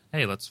road of,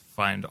 hey, let's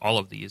find all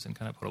of these and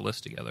kind of put a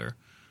list together.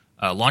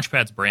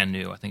 Launchpad's brand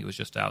new. I think it was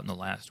just out in the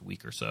last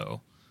week or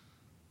so.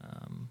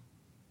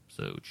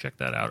 So check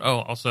that out. Oh,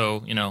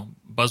 also,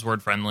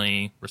 buzzword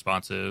friendly,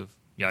 responsive,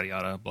 yada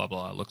yada, blah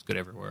blah. It looks good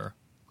everywhere.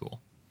 Cool.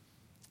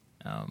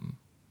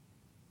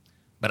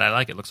 But I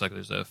like it. Looks like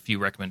there's a few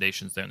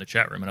recommendations there in the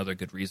chat room. Another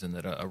good reason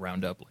that a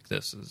roundup like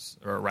this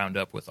or a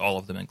roundup with all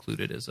of them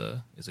included is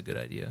a good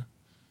idea.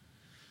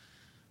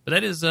 But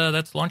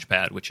that's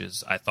Launchpad, which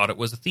is, I thought it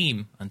was a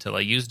theme until I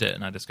used it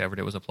and I discovered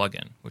it was a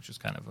plugin, which was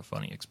kind of a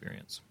funny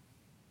experience.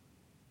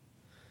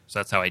 So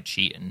that's how I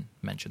cheat and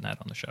mention that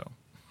on the show.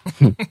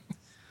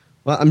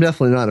 Well, I'm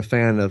definitely not a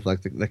fan of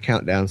like the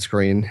countdown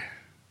screen.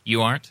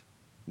 You aren't?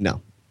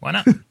 No. Why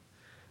not?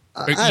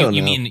 I don't know.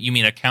 You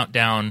mean a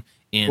countdown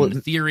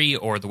in theory,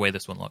 or the way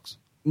this one looks?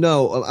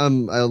 No, I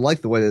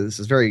like the way that this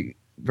is very,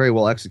 very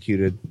well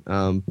executed.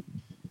 I'm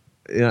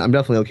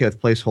definitely okay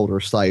with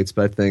placeholder sites,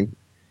 but I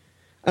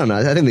don't know.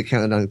 I think the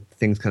countdown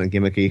thing's kind of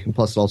gimmicky, and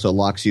plus it also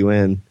locks you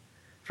in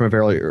from a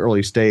very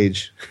early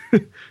stage.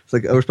 It's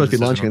like, we're supposed to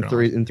be launching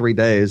in 3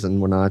 days,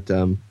 and we're not.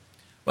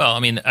 Well,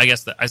 I mean, I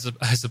guess I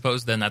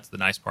suppose then that's the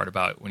nice part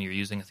about when you're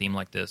using a theme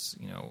like this.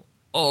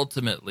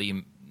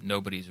 Ultimately,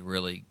 nobody's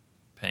really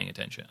paying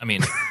attention. I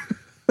mean,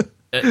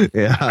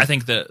 yeah. I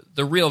think the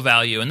real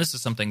value, and this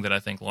is something that I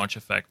think Launch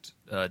Effect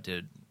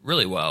did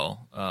really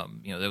well.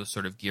 That was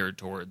sort of geared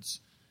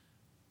towards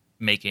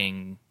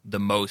making the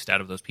most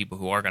out of those people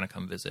who are going to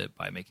come visit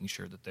by making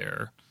sure that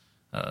they're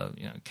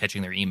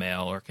catching their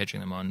email or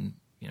catching them on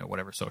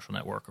whatever social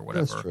network or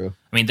whatever. That's true.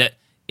 I mean, that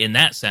in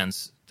that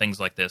sense, things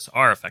like this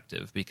are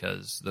effective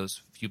because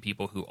those few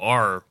people who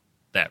are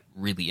that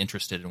really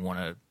interested and want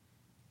to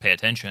pay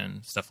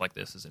attention, stuff like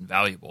this is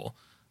invaluable.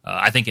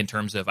 I think in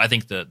terms of,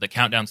 the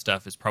countdown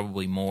stuff is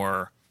probably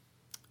more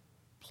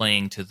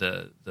playing to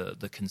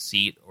the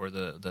conceit or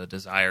the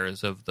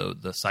desires of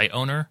the site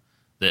owner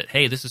that,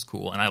 hey, this is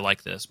cool and I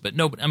like this. But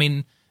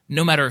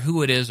no matter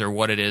who it is or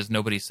what it is,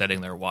 nobody's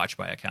setting their watch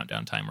by a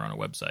countdown timer on a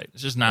website.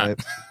 It's just not. Right.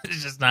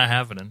 It's just not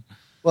happening.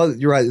 Well,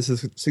 you're right. This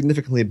is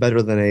significantly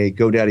better than a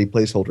GoDaddy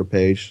placeholder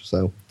page.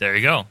 So there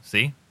you go.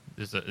 See,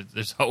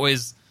 there's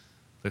always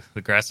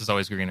the grass is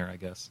always greener, I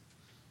guess.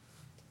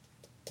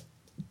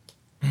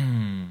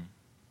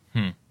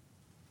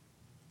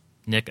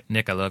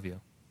 Nick, I love you.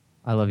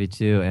 I love you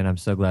too, and I'm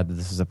so glad that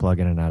this is a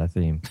plugin and not a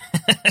theme.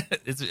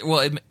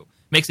 It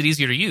makes it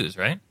easier to use,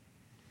 right?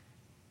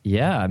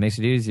 Yeah, it makes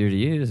it easier to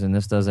use, and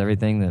this does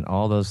everything that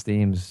all those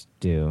themes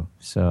do.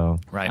 So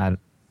right.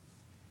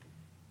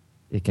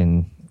 It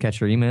can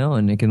catch your email,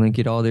 and it can link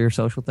you to all your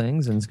social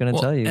things, and it's going to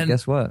tell you,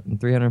 guess what? In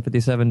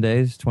 357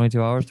 days,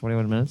 22 hours,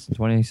 21 minutes, and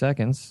 20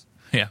 seconds,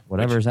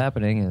 whatever's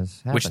happening is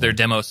happening. Which their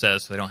demo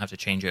says, so they don't have to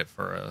change it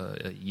for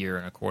a year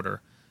and a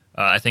quarter.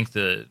 I think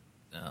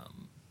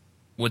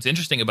what's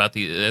interesting about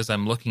as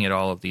I'm looking at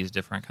all of these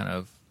different kind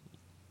of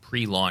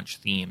pre-launch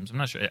themes, I'm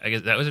not sure. I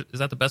guess is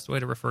that the best way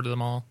to refer to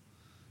them all?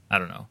 I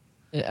don't know.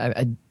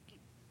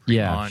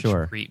 Yeah,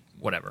 sure.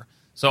 Whatever.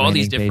 So all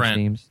these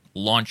different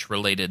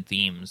launch-related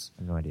themes,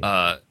 I have no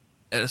idea.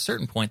 At a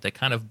certain point, they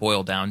kind of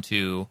boil down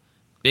to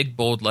big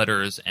bold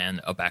letters and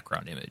a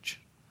background image,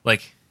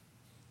 which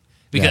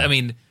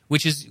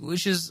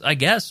is I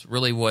guess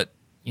really what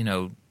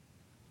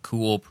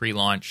cool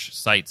pre-launch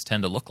sites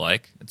tend to look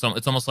like. It's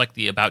almost like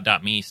the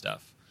about.me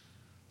stuff.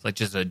 It's like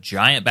just a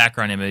giant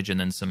background image and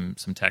then some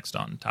text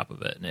on top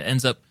of it, and it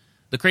ends up.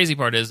 The crazy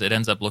part is it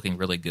ends up looking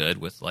really good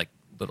with like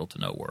little to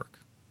no work,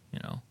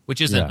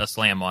 which isn't a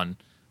slam on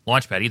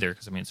Launchpad either,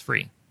 because it's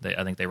free.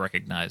 I think they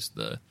recognize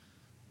the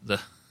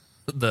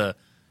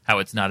how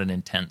it's not an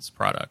intense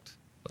product.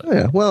 But.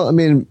 Yeah, well,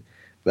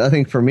 I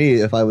think for me,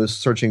 if I was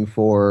searching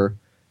for,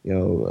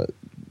 do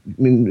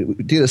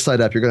the site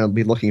up, you're going to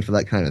be looking for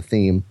that kind of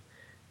theme,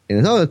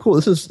 and cool,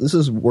 this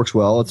is works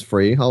well, it's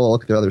free. I'll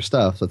look at their other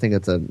stuff. So I think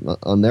it's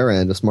on their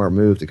end a smart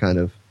move to kind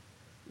of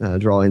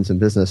draw in some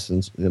business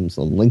and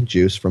some link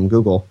juice from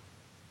Google.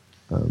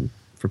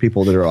 for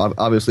people that are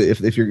obviously,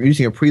 if you're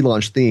using a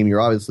pre-launch theme,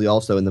 you're obviously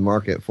also in the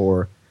market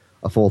for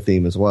a full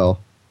theme as well.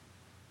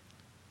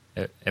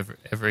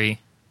 Every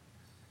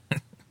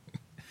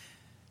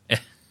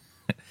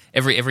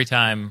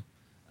time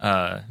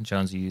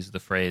Jones, you use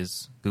the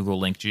phrase Google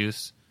Link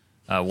Juice,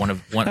 one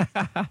of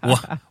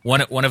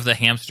the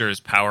hamsters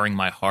powering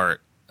my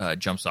heart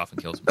jumps off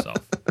and kills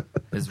himself.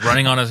 Is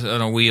running on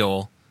a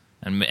wheel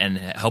and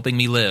helping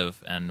me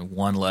live, and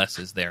one less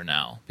is there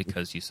now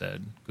because you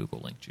said Google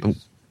Link Juice. I'm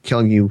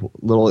killing you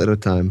little at a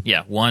time.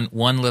 Yeah, one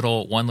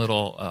little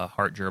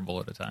heart gerbil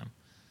at a time.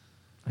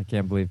 I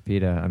can't believe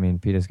PETA. I mean,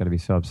 PETA's got to be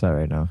so upset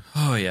right now.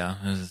 Oh yeah,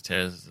 this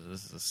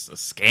is a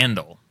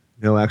scandal.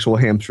 No actual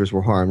hamsters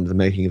were harmed in the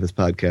making of this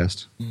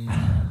podcast.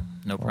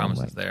 No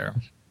promises there.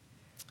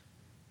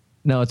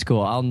 No, it's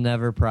cool. I'll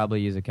never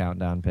probably use a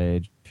countdown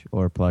page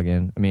or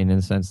plugin. I mean, in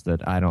the sense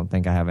that I don't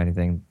think I have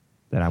anything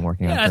that I'm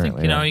working on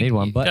currently. I think, you need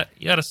one, but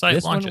you got a site.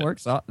 This one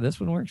works. This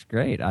one works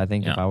great. I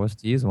think if I was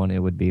to use one, it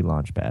would be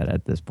Launchpad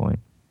at this point.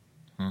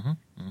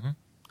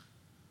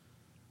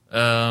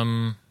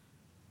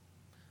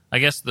 I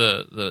guess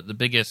the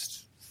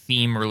biggest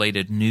theme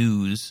related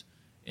news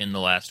in the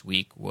last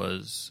week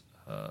was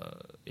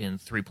in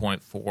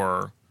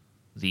 3.4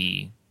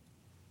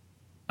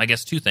 I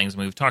guess two things. I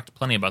mean, we've talked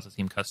plenty about the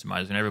theme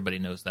customizer, and everybody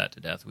knows that to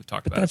death. We've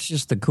talked about that's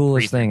just the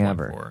coolest thing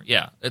ever.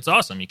 Yeah, it's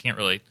awesome. You can't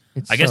really.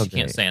 I guess you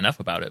can't say enough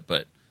about it,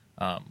 but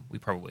we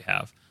probably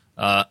have.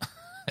 And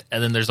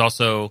then there's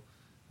also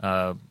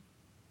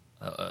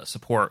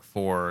support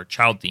for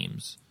child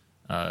themes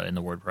in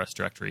the WordPress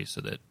directory,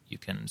 so that you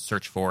can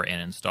search for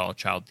and install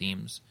child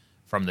themes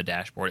from the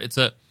dashboard.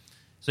 So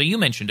you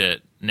mentioned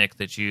it, Nick,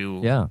 that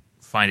you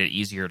find it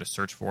easier to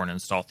search for and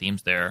install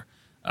themes there.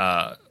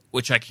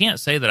 Which I can't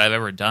say that I've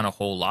ever done a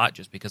whole lot,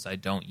 just because I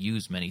don't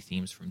use many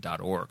themes from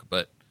 .org.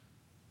 But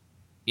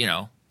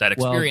that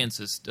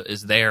experience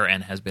is there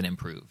and has been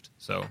improved.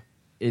 So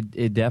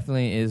it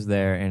definitely is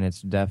there, and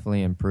it's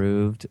definitely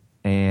improved.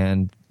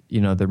 And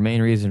the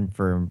main reason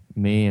for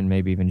me and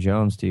maybe even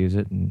Jones to use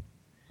it, and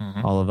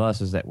all of us,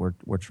 is that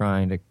we're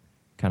trying to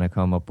kind of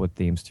come up with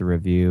themes to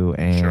review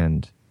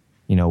and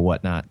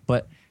whatnot.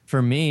 But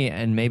for me,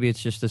 and maybe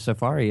it's just a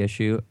Safari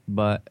issue,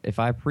 but if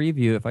I go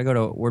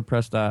to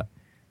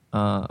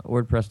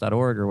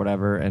WordPress.org or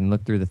whatever and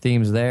look through the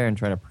themes there and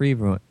try to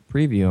preview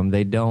them,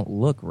 they don't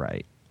look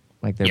right.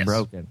 Like they're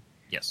broken.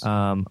 Yes.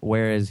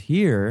 Whereas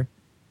here,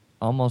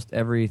 almost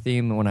every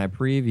theme, when I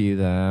preview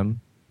them,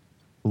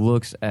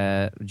 looks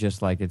at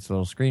just like its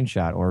little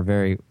screenshot or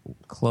very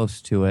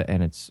close to it,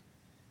 and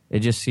it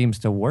just seems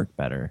to work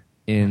better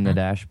in the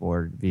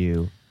dashboard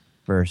view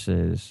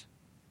versus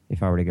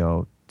if I were to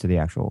go to the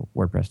actual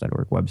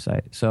WordPress.org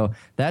website. So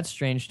that's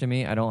strange to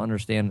me. I don't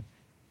understand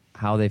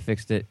how they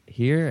fixed it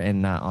here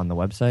and not on the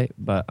website,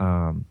 but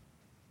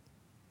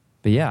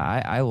yeah,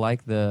 I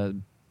like the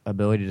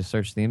ability to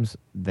search themes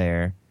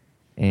there,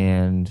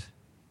 and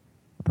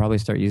I'll probably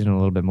start using it a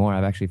little bit more.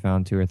 I've actually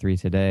found 2 or 3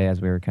 today as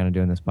we were kind of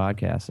doing this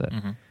podcast that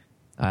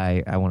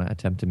I want to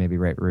attempt to maybe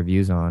write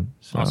reviews on.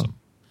 So, awesome.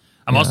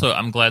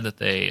 I'm glad that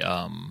they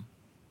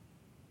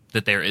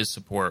that there is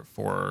support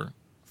for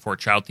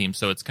child themes.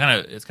 So it's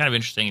kind of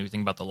interesting if you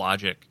think about the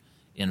logic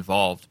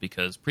involved,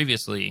 because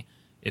previously,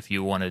 if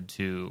you wanted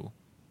to,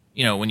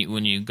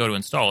 when you go to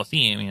install a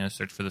theme,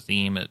 search for the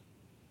theme, it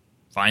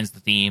finds the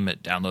theme,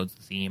 it downloads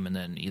the theme, and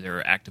then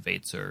either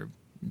activates or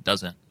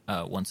doesn't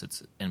once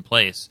it's in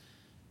place.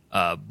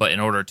 But in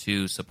order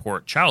to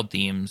support child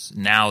themes,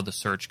 now the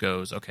search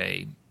goes,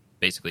 okay,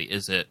 basically,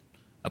 is it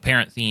a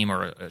parent theme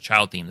or a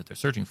child theme that they're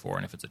searching for?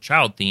 And if it's a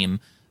child theme,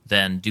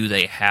 then do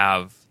they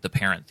have the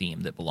parent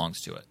theme that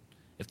belongs to it?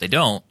 If they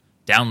don't,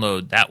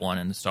 download that one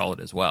and install it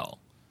as well.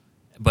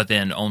 But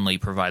then only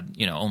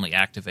only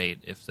activate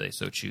if they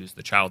so choose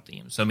the child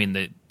theme. So I mean,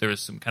 there is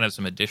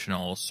some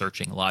additional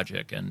searching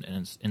logic and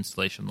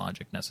installation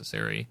logic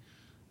necessary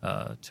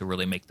to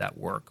really make that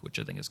work, which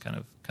I think is kind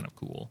of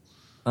cool.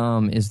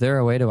 Is there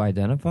a way to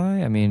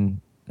identify? I mean,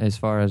 as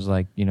far as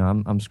I'm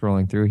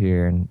scrolling through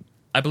here, and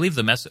I believe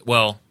the message.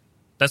 Well,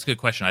 that's a good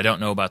question. I don't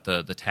know about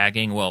the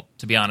tagging. Well,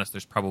 to be honest,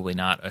 there's probably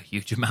not a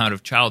huge amount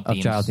of child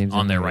themes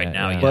on there right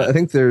now. Yeah. Well, I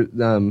think there.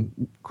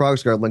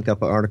 Krogsgaard linked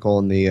up an article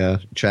in the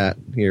chat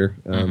here.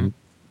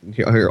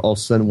 Here, I'll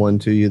send one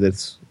to you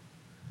that's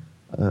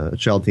a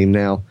child theme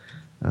now.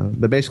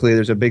 But basically,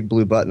 there's a big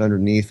blue button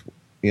underneath.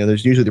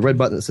 There's usually the red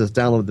button that says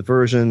download the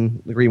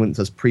version, the green one that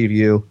says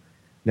preview.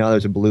 Now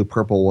there's a blue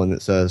purple one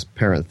that says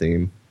parent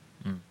theme.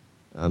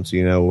 So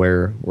you know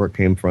where it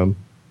came from.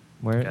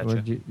 Where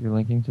you're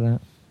linking to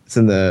that? It's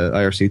in the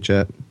IRC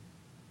chat.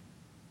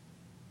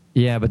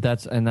 Yeah, but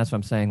that's what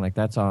I'm saying. Like,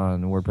 that's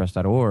on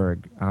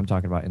WordPress.org. I'm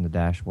talking about in the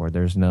dashboard.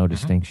 There's no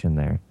distinction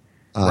there.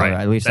 Right. Or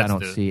at least I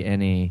don't see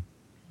any.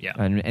 Yeah.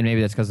 And maybe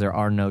that's because there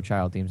are no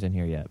child themes in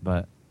here yet.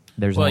 But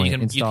there's only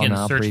install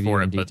now,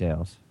 preview, and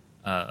details.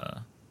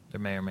 There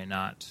may or may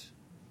not.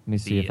 Let me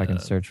see if I can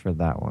search for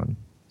that one.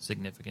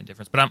 Significant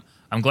difference, but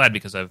I'm glad,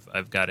 because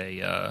I've got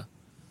a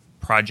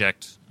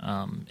project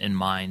in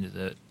mind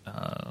that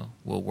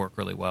will work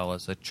really well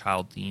as a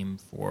child theme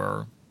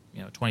for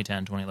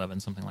 2010, 2011,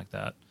 something like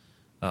that,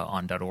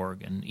 on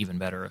 .org, and even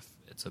better if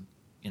it's a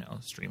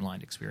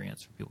streamlined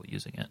experience for people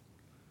using it.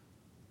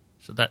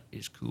 So that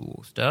is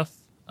cool stuff.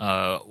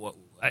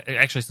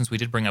 Actually, since we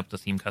did bring up the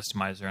theme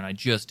customizer, and I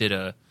just did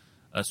a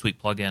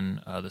sweet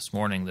plugin this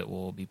morning that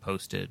will be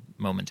posted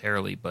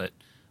momentarily, but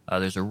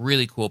there's a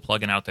really cool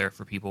plugin out there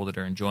for people that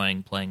are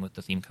enjoying playing with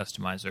the theme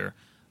customizer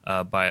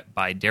by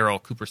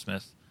Daryl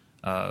Coopersmith,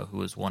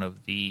 who is one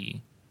of the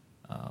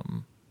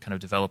kind of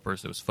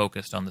developers that was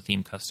focused on the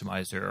theme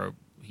customizer.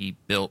 He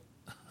built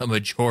a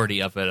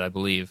majority of it, I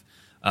believe,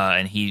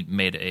 and he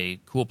made a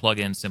cool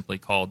plugin simply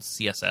called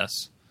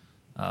CSS.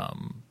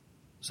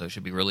 So it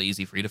should be really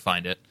easy for you to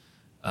find it.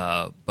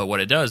 But what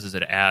it does is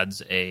it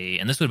adds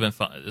and this would have been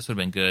fun. This would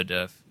have been good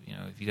if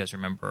you guys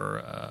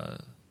remember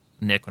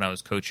Nick, when I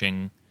was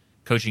coaching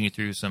you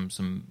through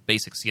some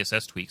basic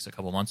CSS tweaks a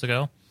couple months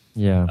ago.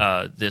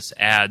 Yeah. This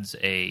adds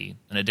an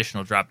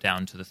additional drop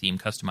down to the theme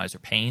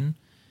customizer pane,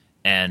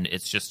 and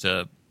it's just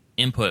a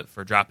input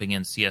for dropping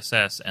in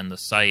CSS, and the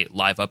site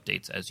live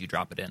updates as you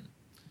drop it in.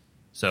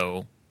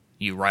 So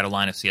you write a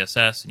line of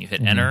CSS and you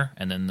hit enter,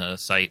 and then the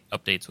site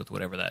updates with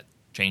whatever that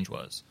change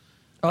was.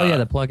 Oh, yeah,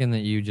 the plugin that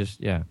you just,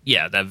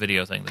 Yeah, that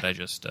video thing that I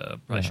just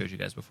probably showed you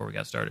guys before we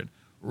got started.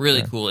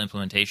 Really cool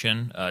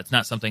implementation. It's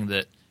not something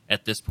that,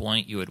 at this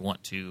point, you would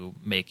want to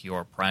make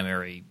your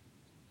primary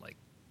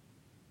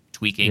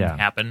tweaking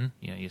happen.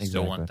 You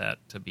still want that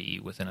to be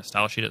within a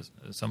style sheet at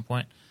some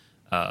point.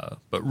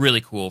 But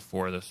really cool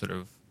for the sort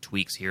of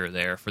tweaks here or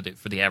there. For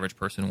the average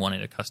person wanting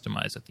to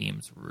customize a theme,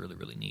 it's really,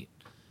 really neat.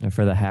 And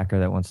for the hacker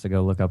that wants to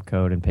go look up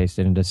code and paste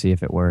it in to see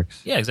if it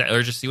works. Yeah, exactly.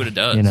 Or just see what it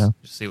does.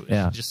 Just see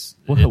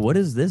what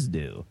does this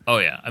do? Oh,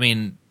 yeah. I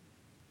mean,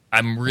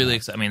 I'm really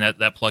excited. I mean,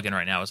 that plugin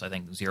right now is, I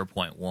think,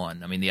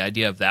 0.1. I mean, the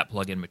idea of that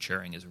plugin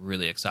maturing is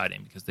really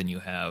exciting, because then you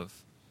have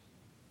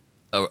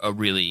a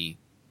really,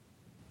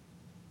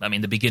 I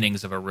mean, the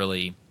beginnings of a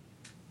really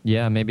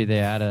maybe they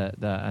add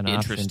an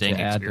interesting option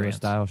to add to a experience.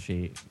 style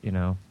sheet,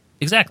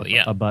 Exactly,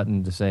 yeah. A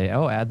button to say,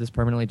 add this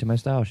permanently to my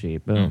style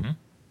sheet. Boom. Mm-hmm.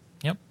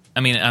 Yep. I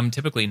mean, I'm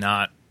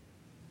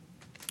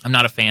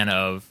not a fan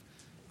of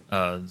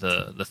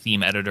the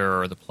theme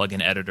editor or the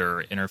plugin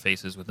editor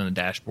interfaces within the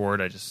dashboard.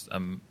 I just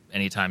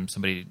anytime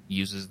somebody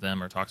uses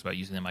them or talks about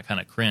using them, I kind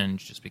of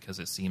cringe, just because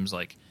it seems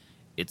like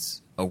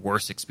it's a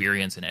worse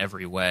experience in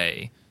every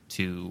way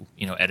to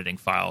editing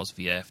files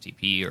via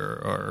FTP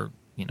or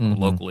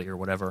locally or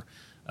whatever.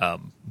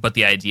 But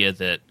the idea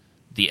that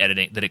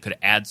that it could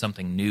add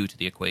something new to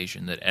the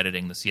equation, that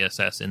editing the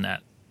CSS in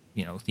that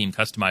theme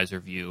customizer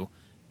view,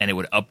 and it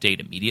would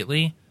update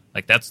immediately,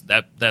 like that's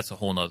a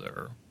whole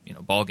nother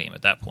ball game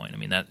at that point. I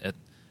mean,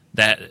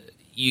 that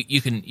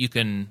you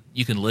can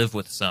live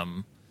with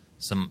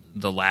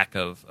the lack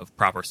of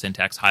proper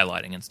syntax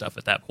highlighting and stuff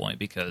at that point,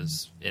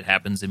 because it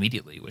happens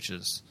immediately, which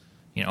is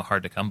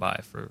hard to come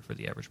by for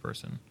the average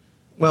person.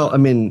 Well, I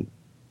mean,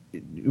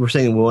 we're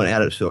saying we want to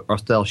add it to our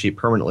style sheet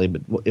permanently,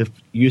 but if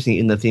using it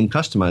in the theme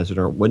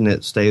customizer, wouldn't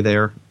it stay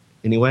there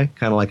anyway?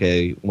 Kind of like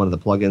one of the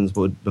plugins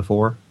would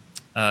before?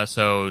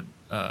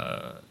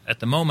 At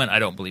the moment, I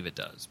don't believe it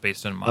does.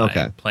 Based on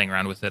my playing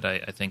around with it, I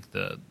think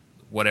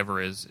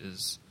whatever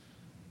is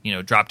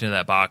dropped into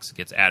that box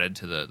gets added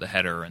to the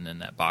header, and then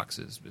that box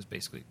is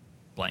basically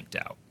blanked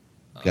out.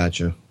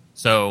 Gotcha.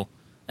 So,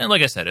 and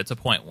like I said, it's a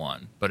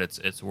 0.1, but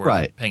it's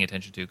worth paying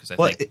attention to, because I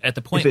think at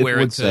the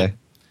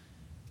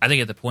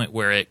point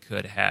where it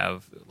could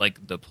have,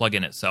 like, the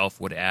plugin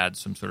itself would add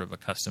some sort of a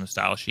custom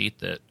style sheet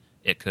that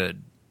it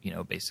could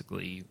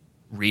basically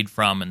read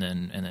from and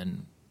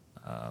then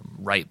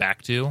write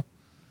back to.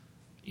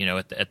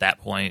 At that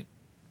point,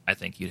 I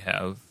think you'd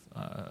have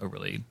a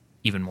really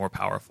even more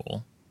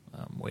powerful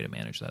way to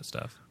manage that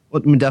stuff.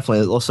 Well, I mean,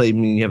 definitely. Let's say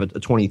you have a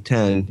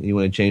 2010 and you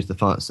want to change the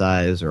font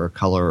size or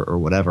color or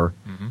whatever.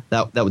 Mm-hmm.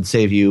 That would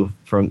save you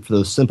for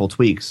those simple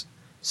tweaks,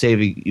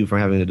 save you from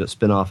having to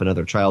spin off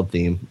another child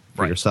theme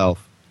for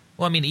yourself.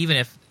 Well, I mean, even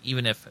if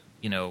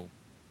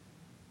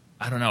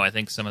I don't know. I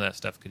think some of that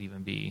stuff could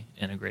even be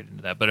integrated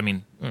into that. But I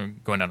mean,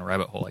 going down a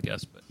rabbit hole, I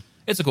guess. But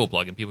it's a cool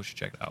plugin. People should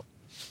check it out.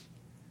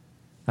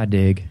 I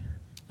dig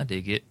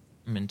it.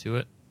 I'm into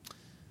it.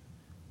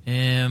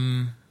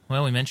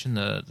 Well, we mentioned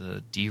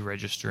the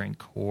deregistering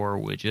core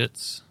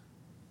widgets,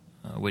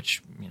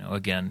 which,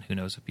 again, who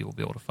knows if people will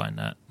be able to find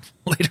that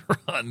later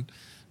on.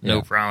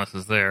 No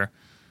promises there.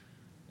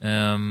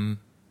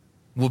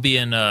 We'll be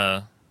in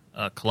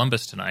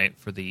Columbus tonight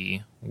for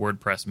the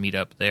WordPress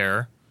meetup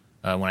there.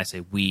 When I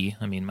say we,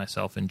 I mean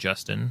myself and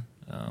Justin,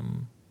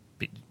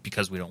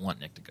 because we don't want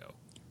Nick to go.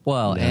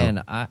 Well, and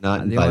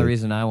the only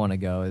reason I want to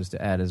go is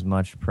to add as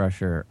much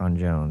pressure on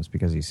Jones,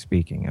 because he's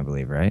speaking, I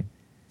believe, right?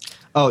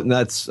 Oh, and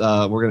that's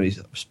we're going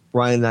to be,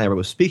 Brian and I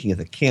were speaking at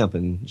the camp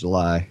in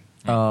July.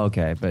 Oh,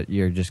 okay, but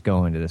you're just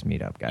going to this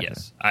meetup, gotcha.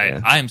 Yes,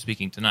 I am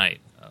speaking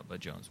tonight, but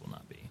Jones will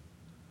not be.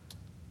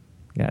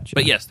 Gotcha.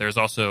 But yes, there's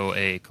also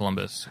a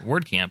Columbus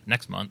WordCamp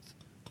next month,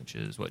 which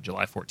is,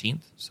 July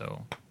 14th?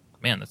 So,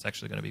 man, that's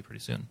actually going to be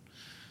pretty soon.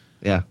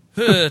 Yeah.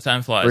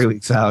 Time flies. 3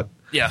 weeks out.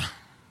 Yeah.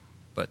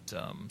 But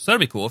so that'd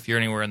be cool if you're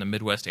anywhere in the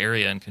Midwest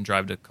area and can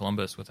drive to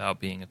Columbus without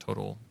being a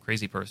total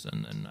crazy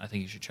person. And I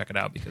think you should check it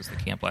out because the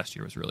camp last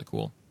year was really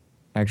cool.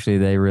 Actually,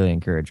 they really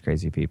encourage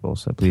crazy people,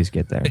 so please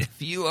get there.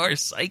 If you are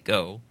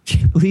psycho,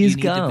 please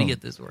you come. need to be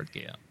at this word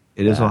camp.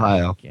 It is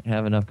Ohio. Can't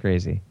have enough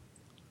crazy.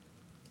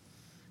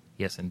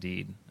 Yes,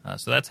 indeed.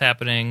 So that's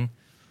happening.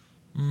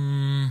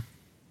 Yeah,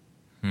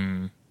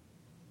 I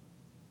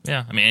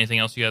mean, anything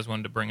else you guys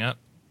wanted to bring up?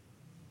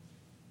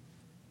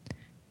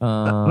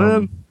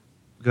 Go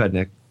ahead,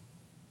 Nick.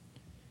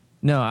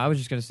 No, I was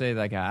just going to say,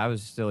 like, I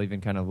was still even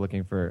kind of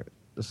looking for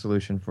the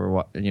solution for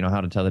what,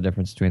 how to tell the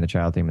difference between the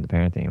child theme and the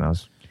parent theme.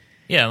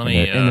 Yeah, let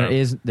me.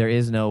 And there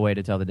is no way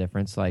to tell the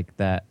difference. Like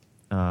that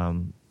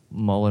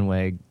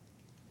Mullenweg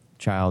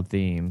child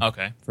theme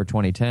for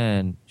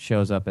 2010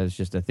 shows up as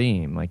just a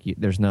theme. Like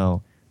there's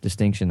no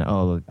distinction.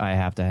 Oh, I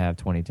have to have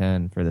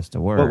 2010 for this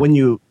to work. But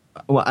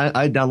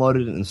I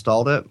downloaded and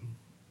installed it,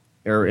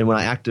 and when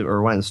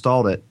I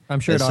installed it, I'm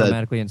sure it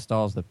automatically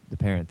installs the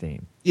parent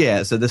theme.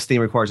 Yeah, so this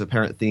theme requires a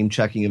parent theme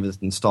checking if it's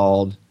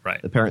installed.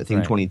 Right. The parent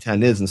theme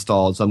 2010 is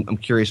installed, so I'm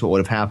curious what would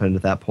have happened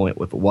at that point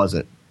if it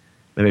wasn't.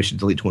 Maybe I should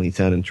delete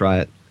 2010 and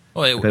try it.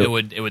 Well, it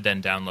would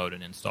then download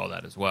and install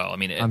that as well. I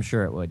mean, I'm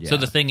sure it would. Yeah. So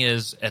the thing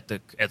is, at the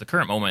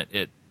current moment,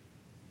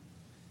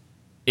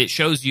 it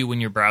shows you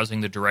when you're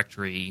browsing the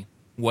directory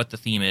what the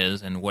theme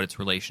is and what its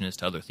relation is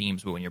to other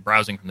themes. But when you're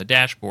browsing from the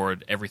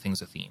dashboard,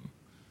 everything's a theme.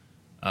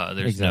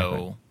 There's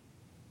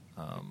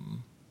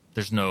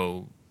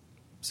no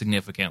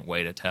significant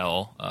way to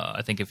tell.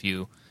 I think if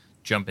you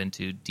jump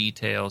into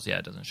details,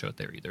 it doesn't show it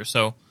there either.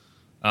 So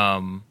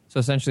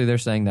essentially they're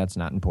saying that's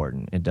not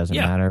important. It doesn't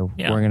matter.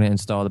 Yeah. We're going to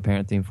install the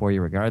parent theme for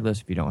you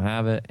regardless if you don't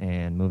have it,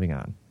 and moving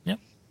on. Yep.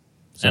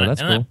 So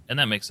that's cool.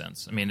 That makes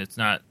sense. I mean, it's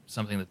not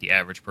something that the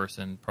average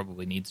person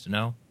probably needs to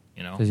know,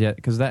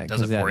 Because that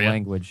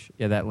language,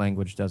 you. That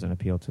language doesn't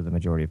appeal to the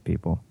majority of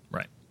people.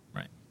 Right.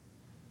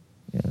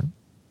 Yeah.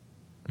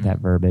 Mm-hmm. That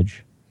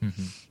verbiage.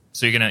 Mm-hmm.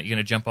 So you're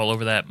gonna jump all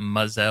over that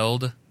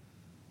muzzled?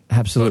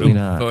 Absolutely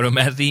not.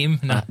 Photomat theme?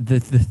 No. The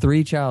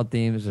three child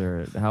themes,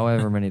 or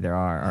however many there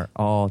are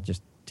all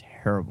just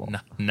terrible. No,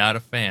 not a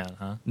fan,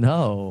 huh?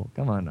 No,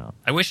 come on now.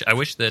 I wish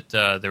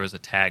that there was a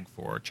tag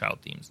for child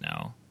themes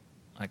now.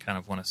 I kind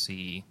of want to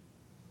see.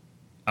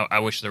 I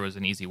wish there was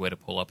an easy way to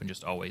pull up and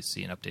just always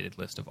see an updated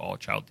list of all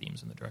child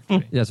themes in the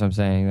directory. That's what I'm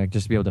saying. Like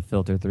just to be able to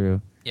filter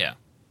through. Yeah.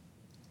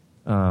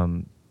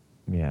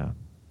 Yeah.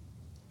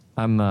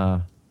 I'm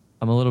a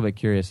little bit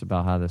curious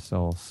about how this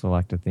will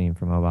select a theme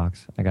from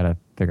Mobox. I got to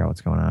figure out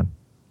what's going on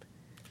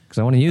because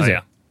I want to use it.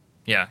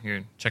 Yeah.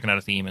 You're checking out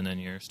a theme and then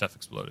your stuff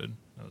exploded.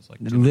 That was like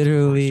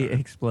literally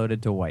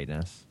exploded to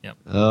whiteness. Yep.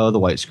 Oh, the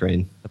white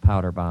screen. The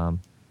powder bomb.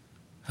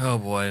 Oh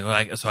boy!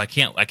 Well, so I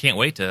can't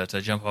wait to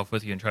jump off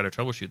with you and try to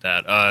troubleshoot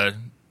that.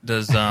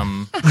 Does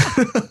the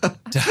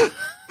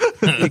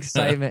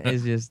excitement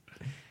is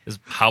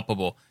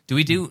palpable. Do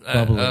we do?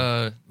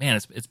 Man,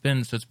 it's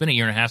been a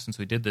year and a half since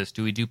we did this.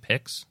 Do we do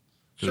picks?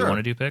 Do we want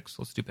to do picks?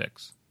 Let's do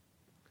picks.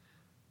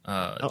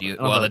 Do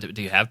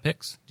you have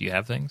picks? Do you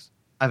have things?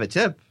 I have a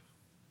tip.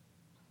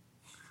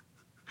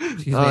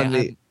 Excuse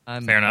me.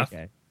 Fair enough.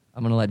 Okay.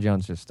 I'm going to let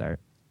Jones just start.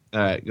 All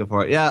right, go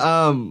for it.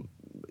 Yeah,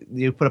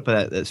 you put up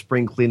a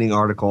spring cleaning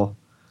article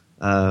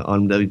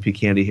on WP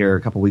Candy here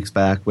a couple weeks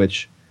back,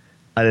 which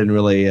I didn't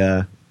really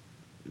find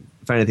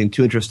anything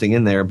too interesting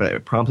in there, but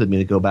it prompted me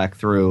to go back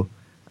through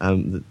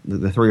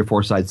the 3 or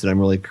 4 sites that I'm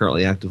really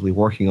currently actively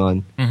working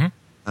on,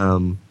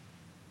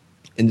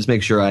 and just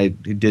make sure I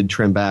did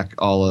trim back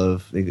all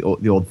of the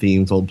old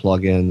themes, old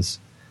plugins.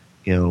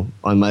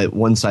 On my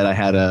one site, I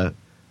had I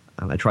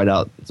tried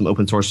out some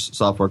open source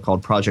software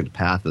called Project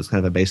Path. It's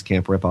kind of a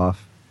Basecamp ripoff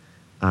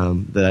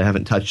that I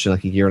haven't touched in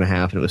like a year and a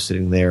half, and it was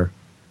sitting there,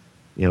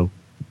 and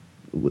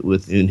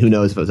who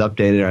knows if it was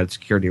updated or had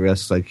security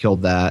risks. I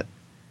killed that.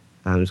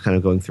 I'm just kind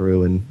of going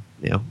through and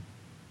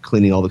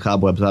cleaning all the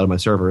cobwebs out of my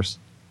servers.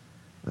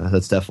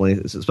 That's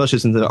definitely, especially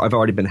since I've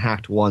already been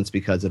hacked once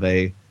because of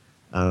a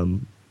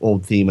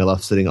old theme I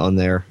left sitting on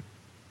there.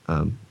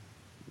 I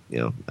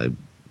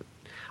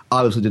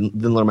obviously didn't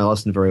learn my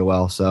lesson very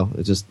well, so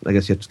it's just, I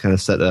guess you have to kind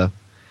of set a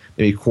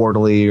maybe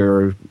quarterly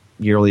or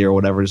yearly or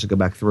whatever just to go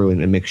back through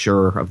and make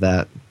sure of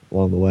that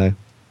along the way.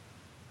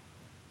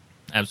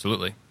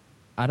 Absolutely.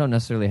 I don't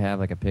necessarily have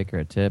like a pick or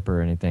a tip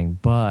or anything,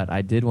 but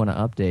I did want to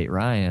update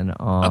Ryan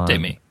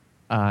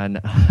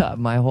on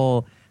my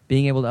whole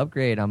being able to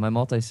upgrade on my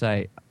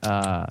multi-site.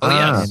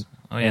 And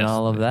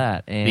all of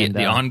that, and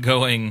the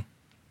ongoing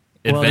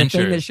adventure. Well, the thing that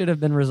adventures. should have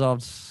been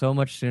resolved so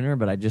much sooner,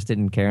 but I just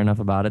didn't care enough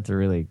about it to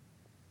really,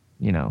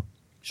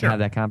 have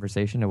that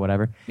conversation or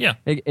whatever. Yeah,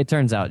 it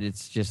turns out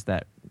it's just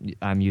that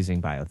I'm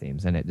using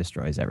biothemes and it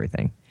destroys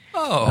everything.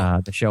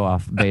 Oh, the show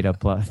off beta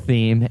plus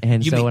theme,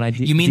 and when I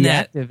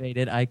deactivate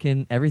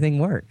it, everything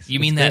works. You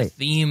mean that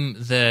theme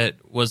that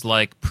was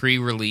like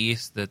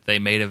pre-release that they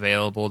made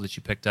available that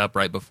you picked up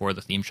right before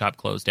the theme shop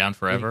closed down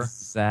forever?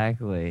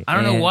 Exactly. I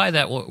don't know why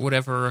that would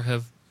ever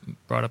have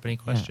brought up any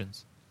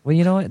questions. Yeah. Well,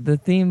 you know what? The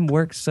theme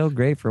works so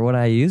great for what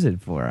I use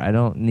it for. I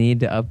don't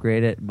need to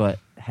upgrade it, but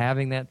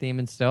having that theme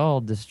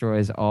installed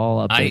destroys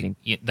all updating.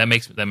 That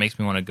makes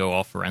me want to go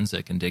all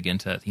forensic and dig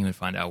into that theme and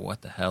find out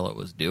what the hell it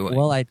was doing.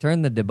 Well, I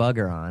turned the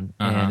debugger on,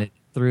 and it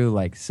threw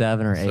like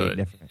 7 or 8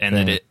 different and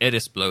things. then it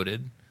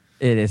exploded.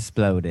 It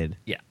exploded.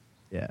 Yeah.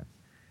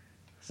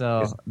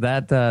 So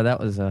that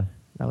was an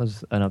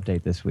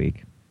update this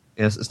week.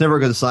 Yes, it's never a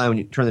good sign when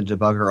you turn the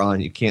debugger on.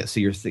 You can't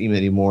see your theme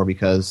anymore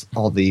because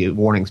all the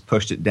warnings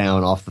pushed it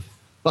down off the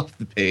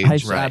page.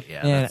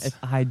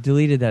 I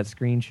deleted that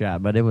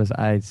screenshot, but it was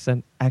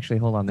actually.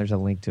 Hold on, there's a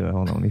link to it.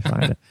 Hold on, let me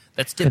find it.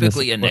 That's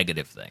typically a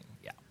negative thing.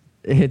 Yeah,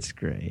 it's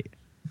great.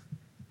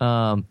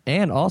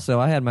 And also,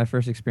 I had my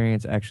first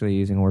experience actually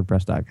using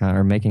WordPress.com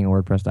or making a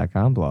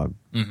WordPress.com blog.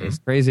 Mm-hmm. As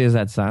crazy as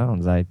that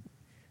sounds, I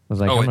was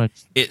like,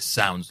 it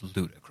sounds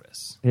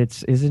ludicrous.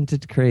 Isn't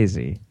it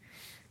crazy?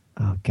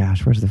 Oh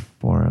gosh, where's the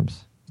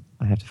forums?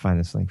 I have to find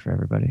this link for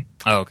everybody.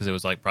 Oh, because it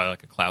was probably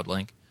like a cloud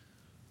link.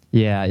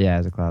 Yeah,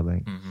 as a cloud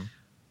link. Mm-hmm.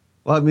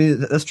 Well, I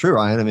mean, that's true,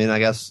 Ryan. I mean, I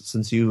guess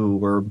since you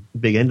were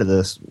big into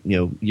this,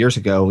 years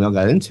ago, we all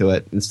got into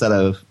it. Instead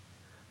of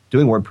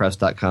doing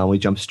WordPress.com, we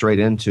jumped straight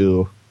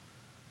into,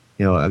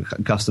 a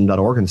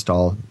custom.org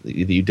install that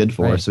you did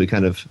for us. So we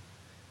kind of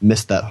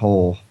missed that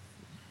whole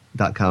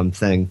 .com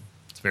thing.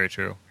 It's very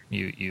true.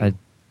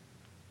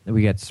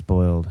 We got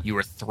spoiled. You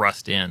were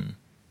thrust in,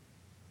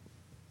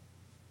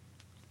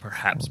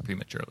 perhaps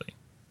prematurely.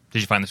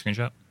 Did you find the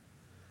screenshot?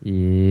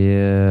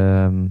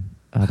 Yeah,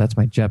 that's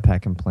my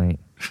Jetpack complaint.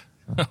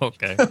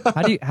 Okay.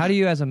 How do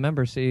you as a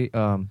member see?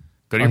 Go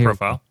to your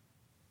profile.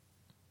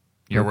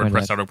 Your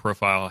WordPress.org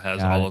profile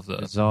has all of the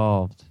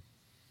resolved.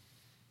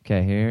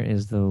 Okay, here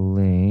is the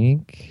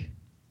link.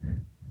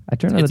 I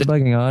turned the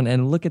debugging on,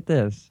 and look at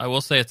this. I will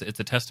say it's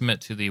a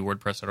testament to the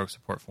WordPress.org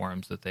support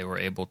forums that they were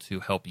able to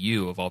help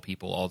you, of all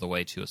people, all the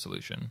way to a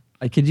solution.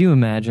 Could you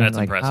imagine? That's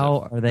impressive.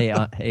 How are they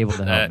able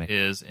to help me? That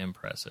is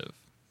impressive.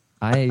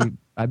 I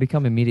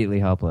become immediately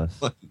helpless.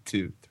 1,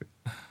 2, 3.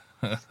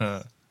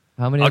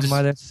 How many of them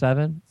are there?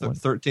 7?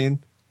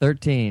 13.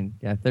 13.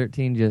 Yeah,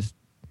 13 just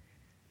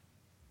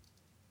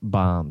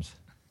bombs.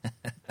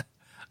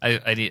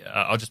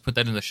 I'll just put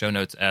that in the show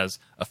notes as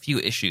a few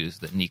issues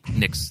that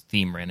Nick's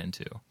theme ran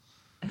into.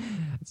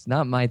 It's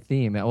not my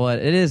theme. Well,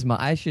 it is my.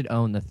 I should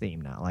own the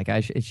theme now.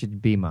 It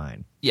should be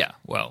mine. Yeah.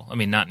 Well, I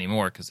mean, not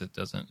anymore because it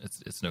doesn't.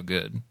 It's no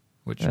good.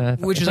 Which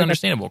is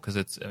understandable because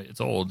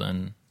it's old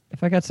and.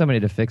 If I got somebody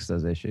to fix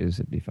those issues,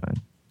 it'd be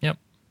fine. Yep.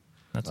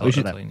 That's all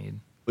you need.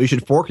 We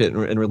should fork it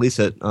and release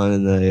it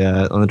on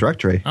the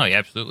directory. Oh, you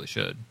absolutely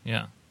should.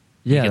 Yeah.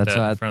 Yeah, get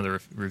that in front of the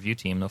review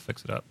team. They'll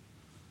fix it up,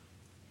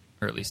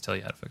 or at least tell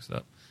you how to fix it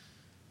up.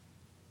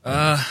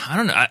 I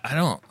don't know.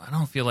 I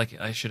don't feel like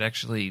I should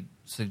actually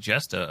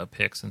suggest a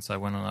pick since I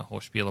went on that whole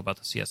spiel about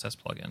the CSS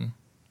plugin.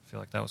 I feel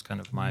like that was kind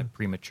of my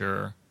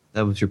premature.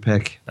 That was your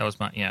pick. That was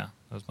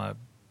my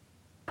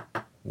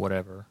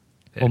whatever.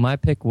 Pick. Well, my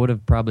pick would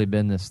have probably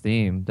been this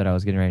theme that I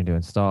was getting ready to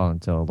install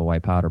until the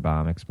white powder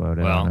bomb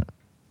exploded on it.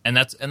 And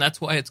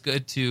that's why it's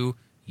good to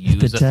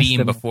use a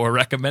theme before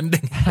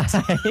recommending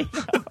it.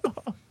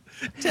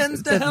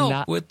 Tends to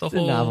help with the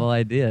whole novel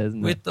idea, isn't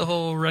it? With the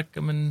whole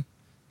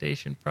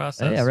recommendation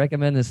process. Hey, I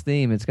recommend this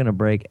theme. It's going to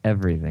break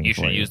everything. You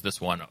should use this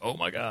one. Oh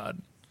my god,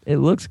 it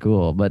looks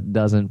cool, but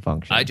doesn't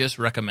function. I just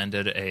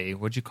recommended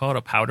what'd you call it?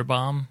 A powder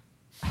bomb?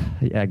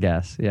 Yeah, I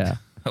guess. Yeah.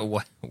 A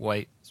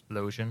white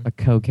explosion. A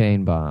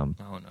cocaine bomb.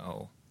 Oh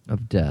no.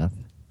 Of death.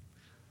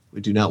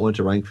 We do not want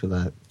to rank for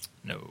that.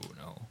 No.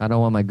 I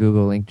don't want my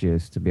Google link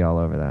juice to be all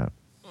over that.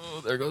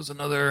 Oh, there goes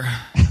another.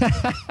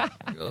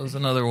 There goes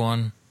another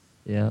one.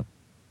 Yeah.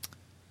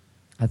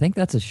 I think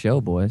that's a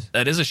show, boys.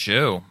 That is a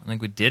show. I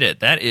think we did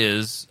it. That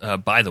is,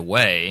 by the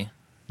way,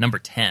 number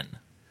 10.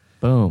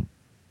 Boom.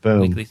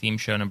 Weekly theme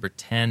show number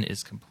 10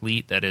 is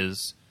complete. That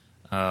is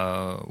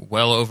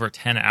well over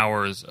 10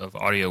 hours of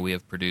audio we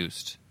have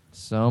produced.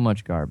 So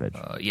much garbage.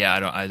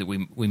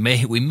 We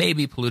may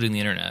be polluting the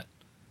internet.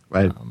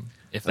 Right.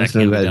 If that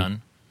can be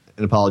done.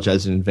 And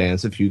apologize in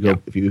advance if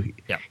you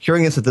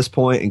hearing us at this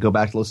point and go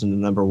back to listen to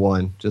number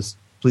 1. Just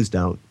please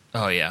don't.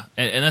 Oh yeah,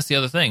 and that's the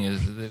other thing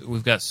is that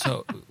we've got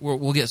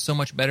we'll get so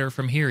much better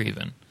from here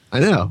even.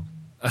 I know.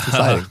 It's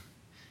exciting.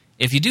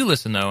 If you do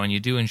listen though and you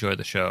do enjoy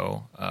the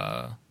show,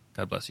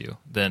 God bless you.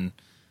 Then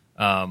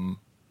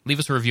leave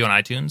us a review on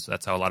iTunes.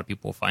 That's how a lot of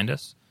people will find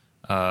us.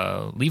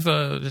 Leave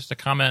just a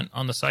comment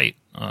on the site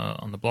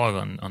on the blog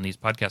on these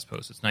podcast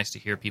posts. It's nice to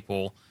hear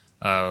people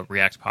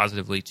react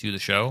positively to the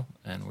show,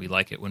 and we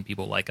like it when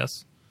people like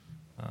us.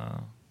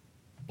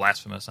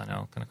 Blasphemous, I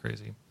know, kind of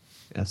crazy.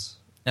 Yes.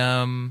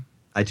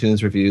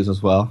 iTunes reviews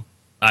as well.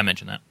 I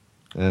mentioned that.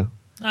 Yeah.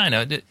 I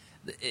know.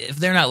 If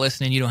they're not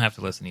listening, you don't have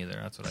to listen either.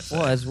 That's what I say.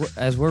 Well,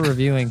 as we're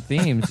reviewing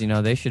themes,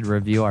 they should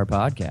review our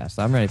podcast.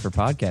 I'm ready for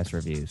podcast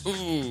reviews.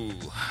 Ooh.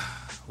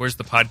 Where's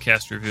the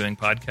podcast reviewing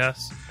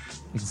podcasts?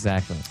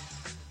 Exactly.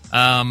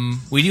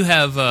 We do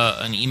have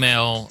an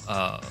email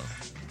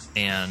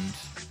and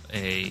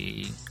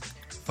a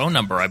phone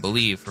number, I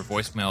believe, for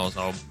voicemails.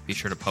 I'll be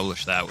sure to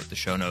publish that with the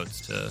show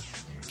notes to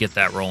get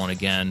that rolling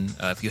again.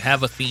 If you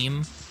have a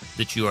theme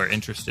that you are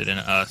interested in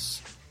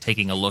us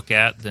taking a look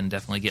at, then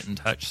definitely get in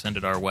touch. Send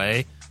it our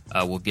way.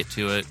 We'll get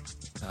to it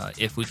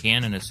if we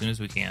can and as soon as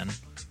we can.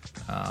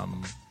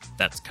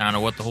 That's kind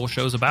of what the whole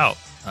show's about.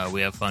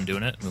 We have fun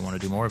doing it. We want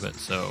to do more of it.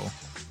 So,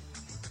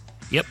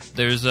 yep,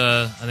 there's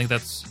I think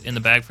that's in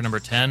the bag for number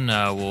 10.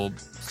 We'll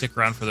stick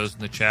around for those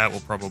in the chat. We'll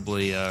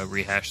probably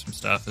rehash some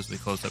stuff as we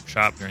close up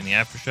shop during the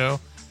after show.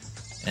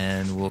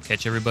 And we'll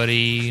catch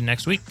everybody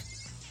next week.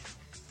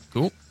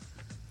 Cool.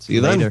 See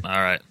you later. All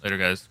right. Later,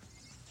 guys.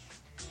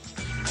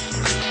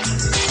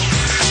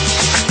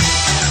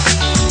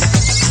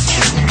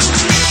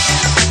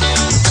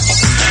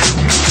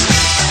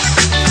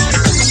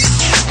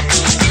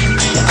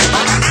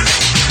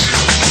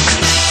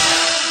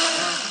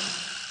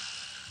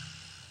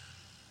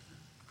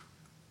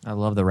 I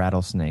love the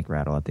rattlesnake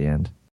rattle at the end.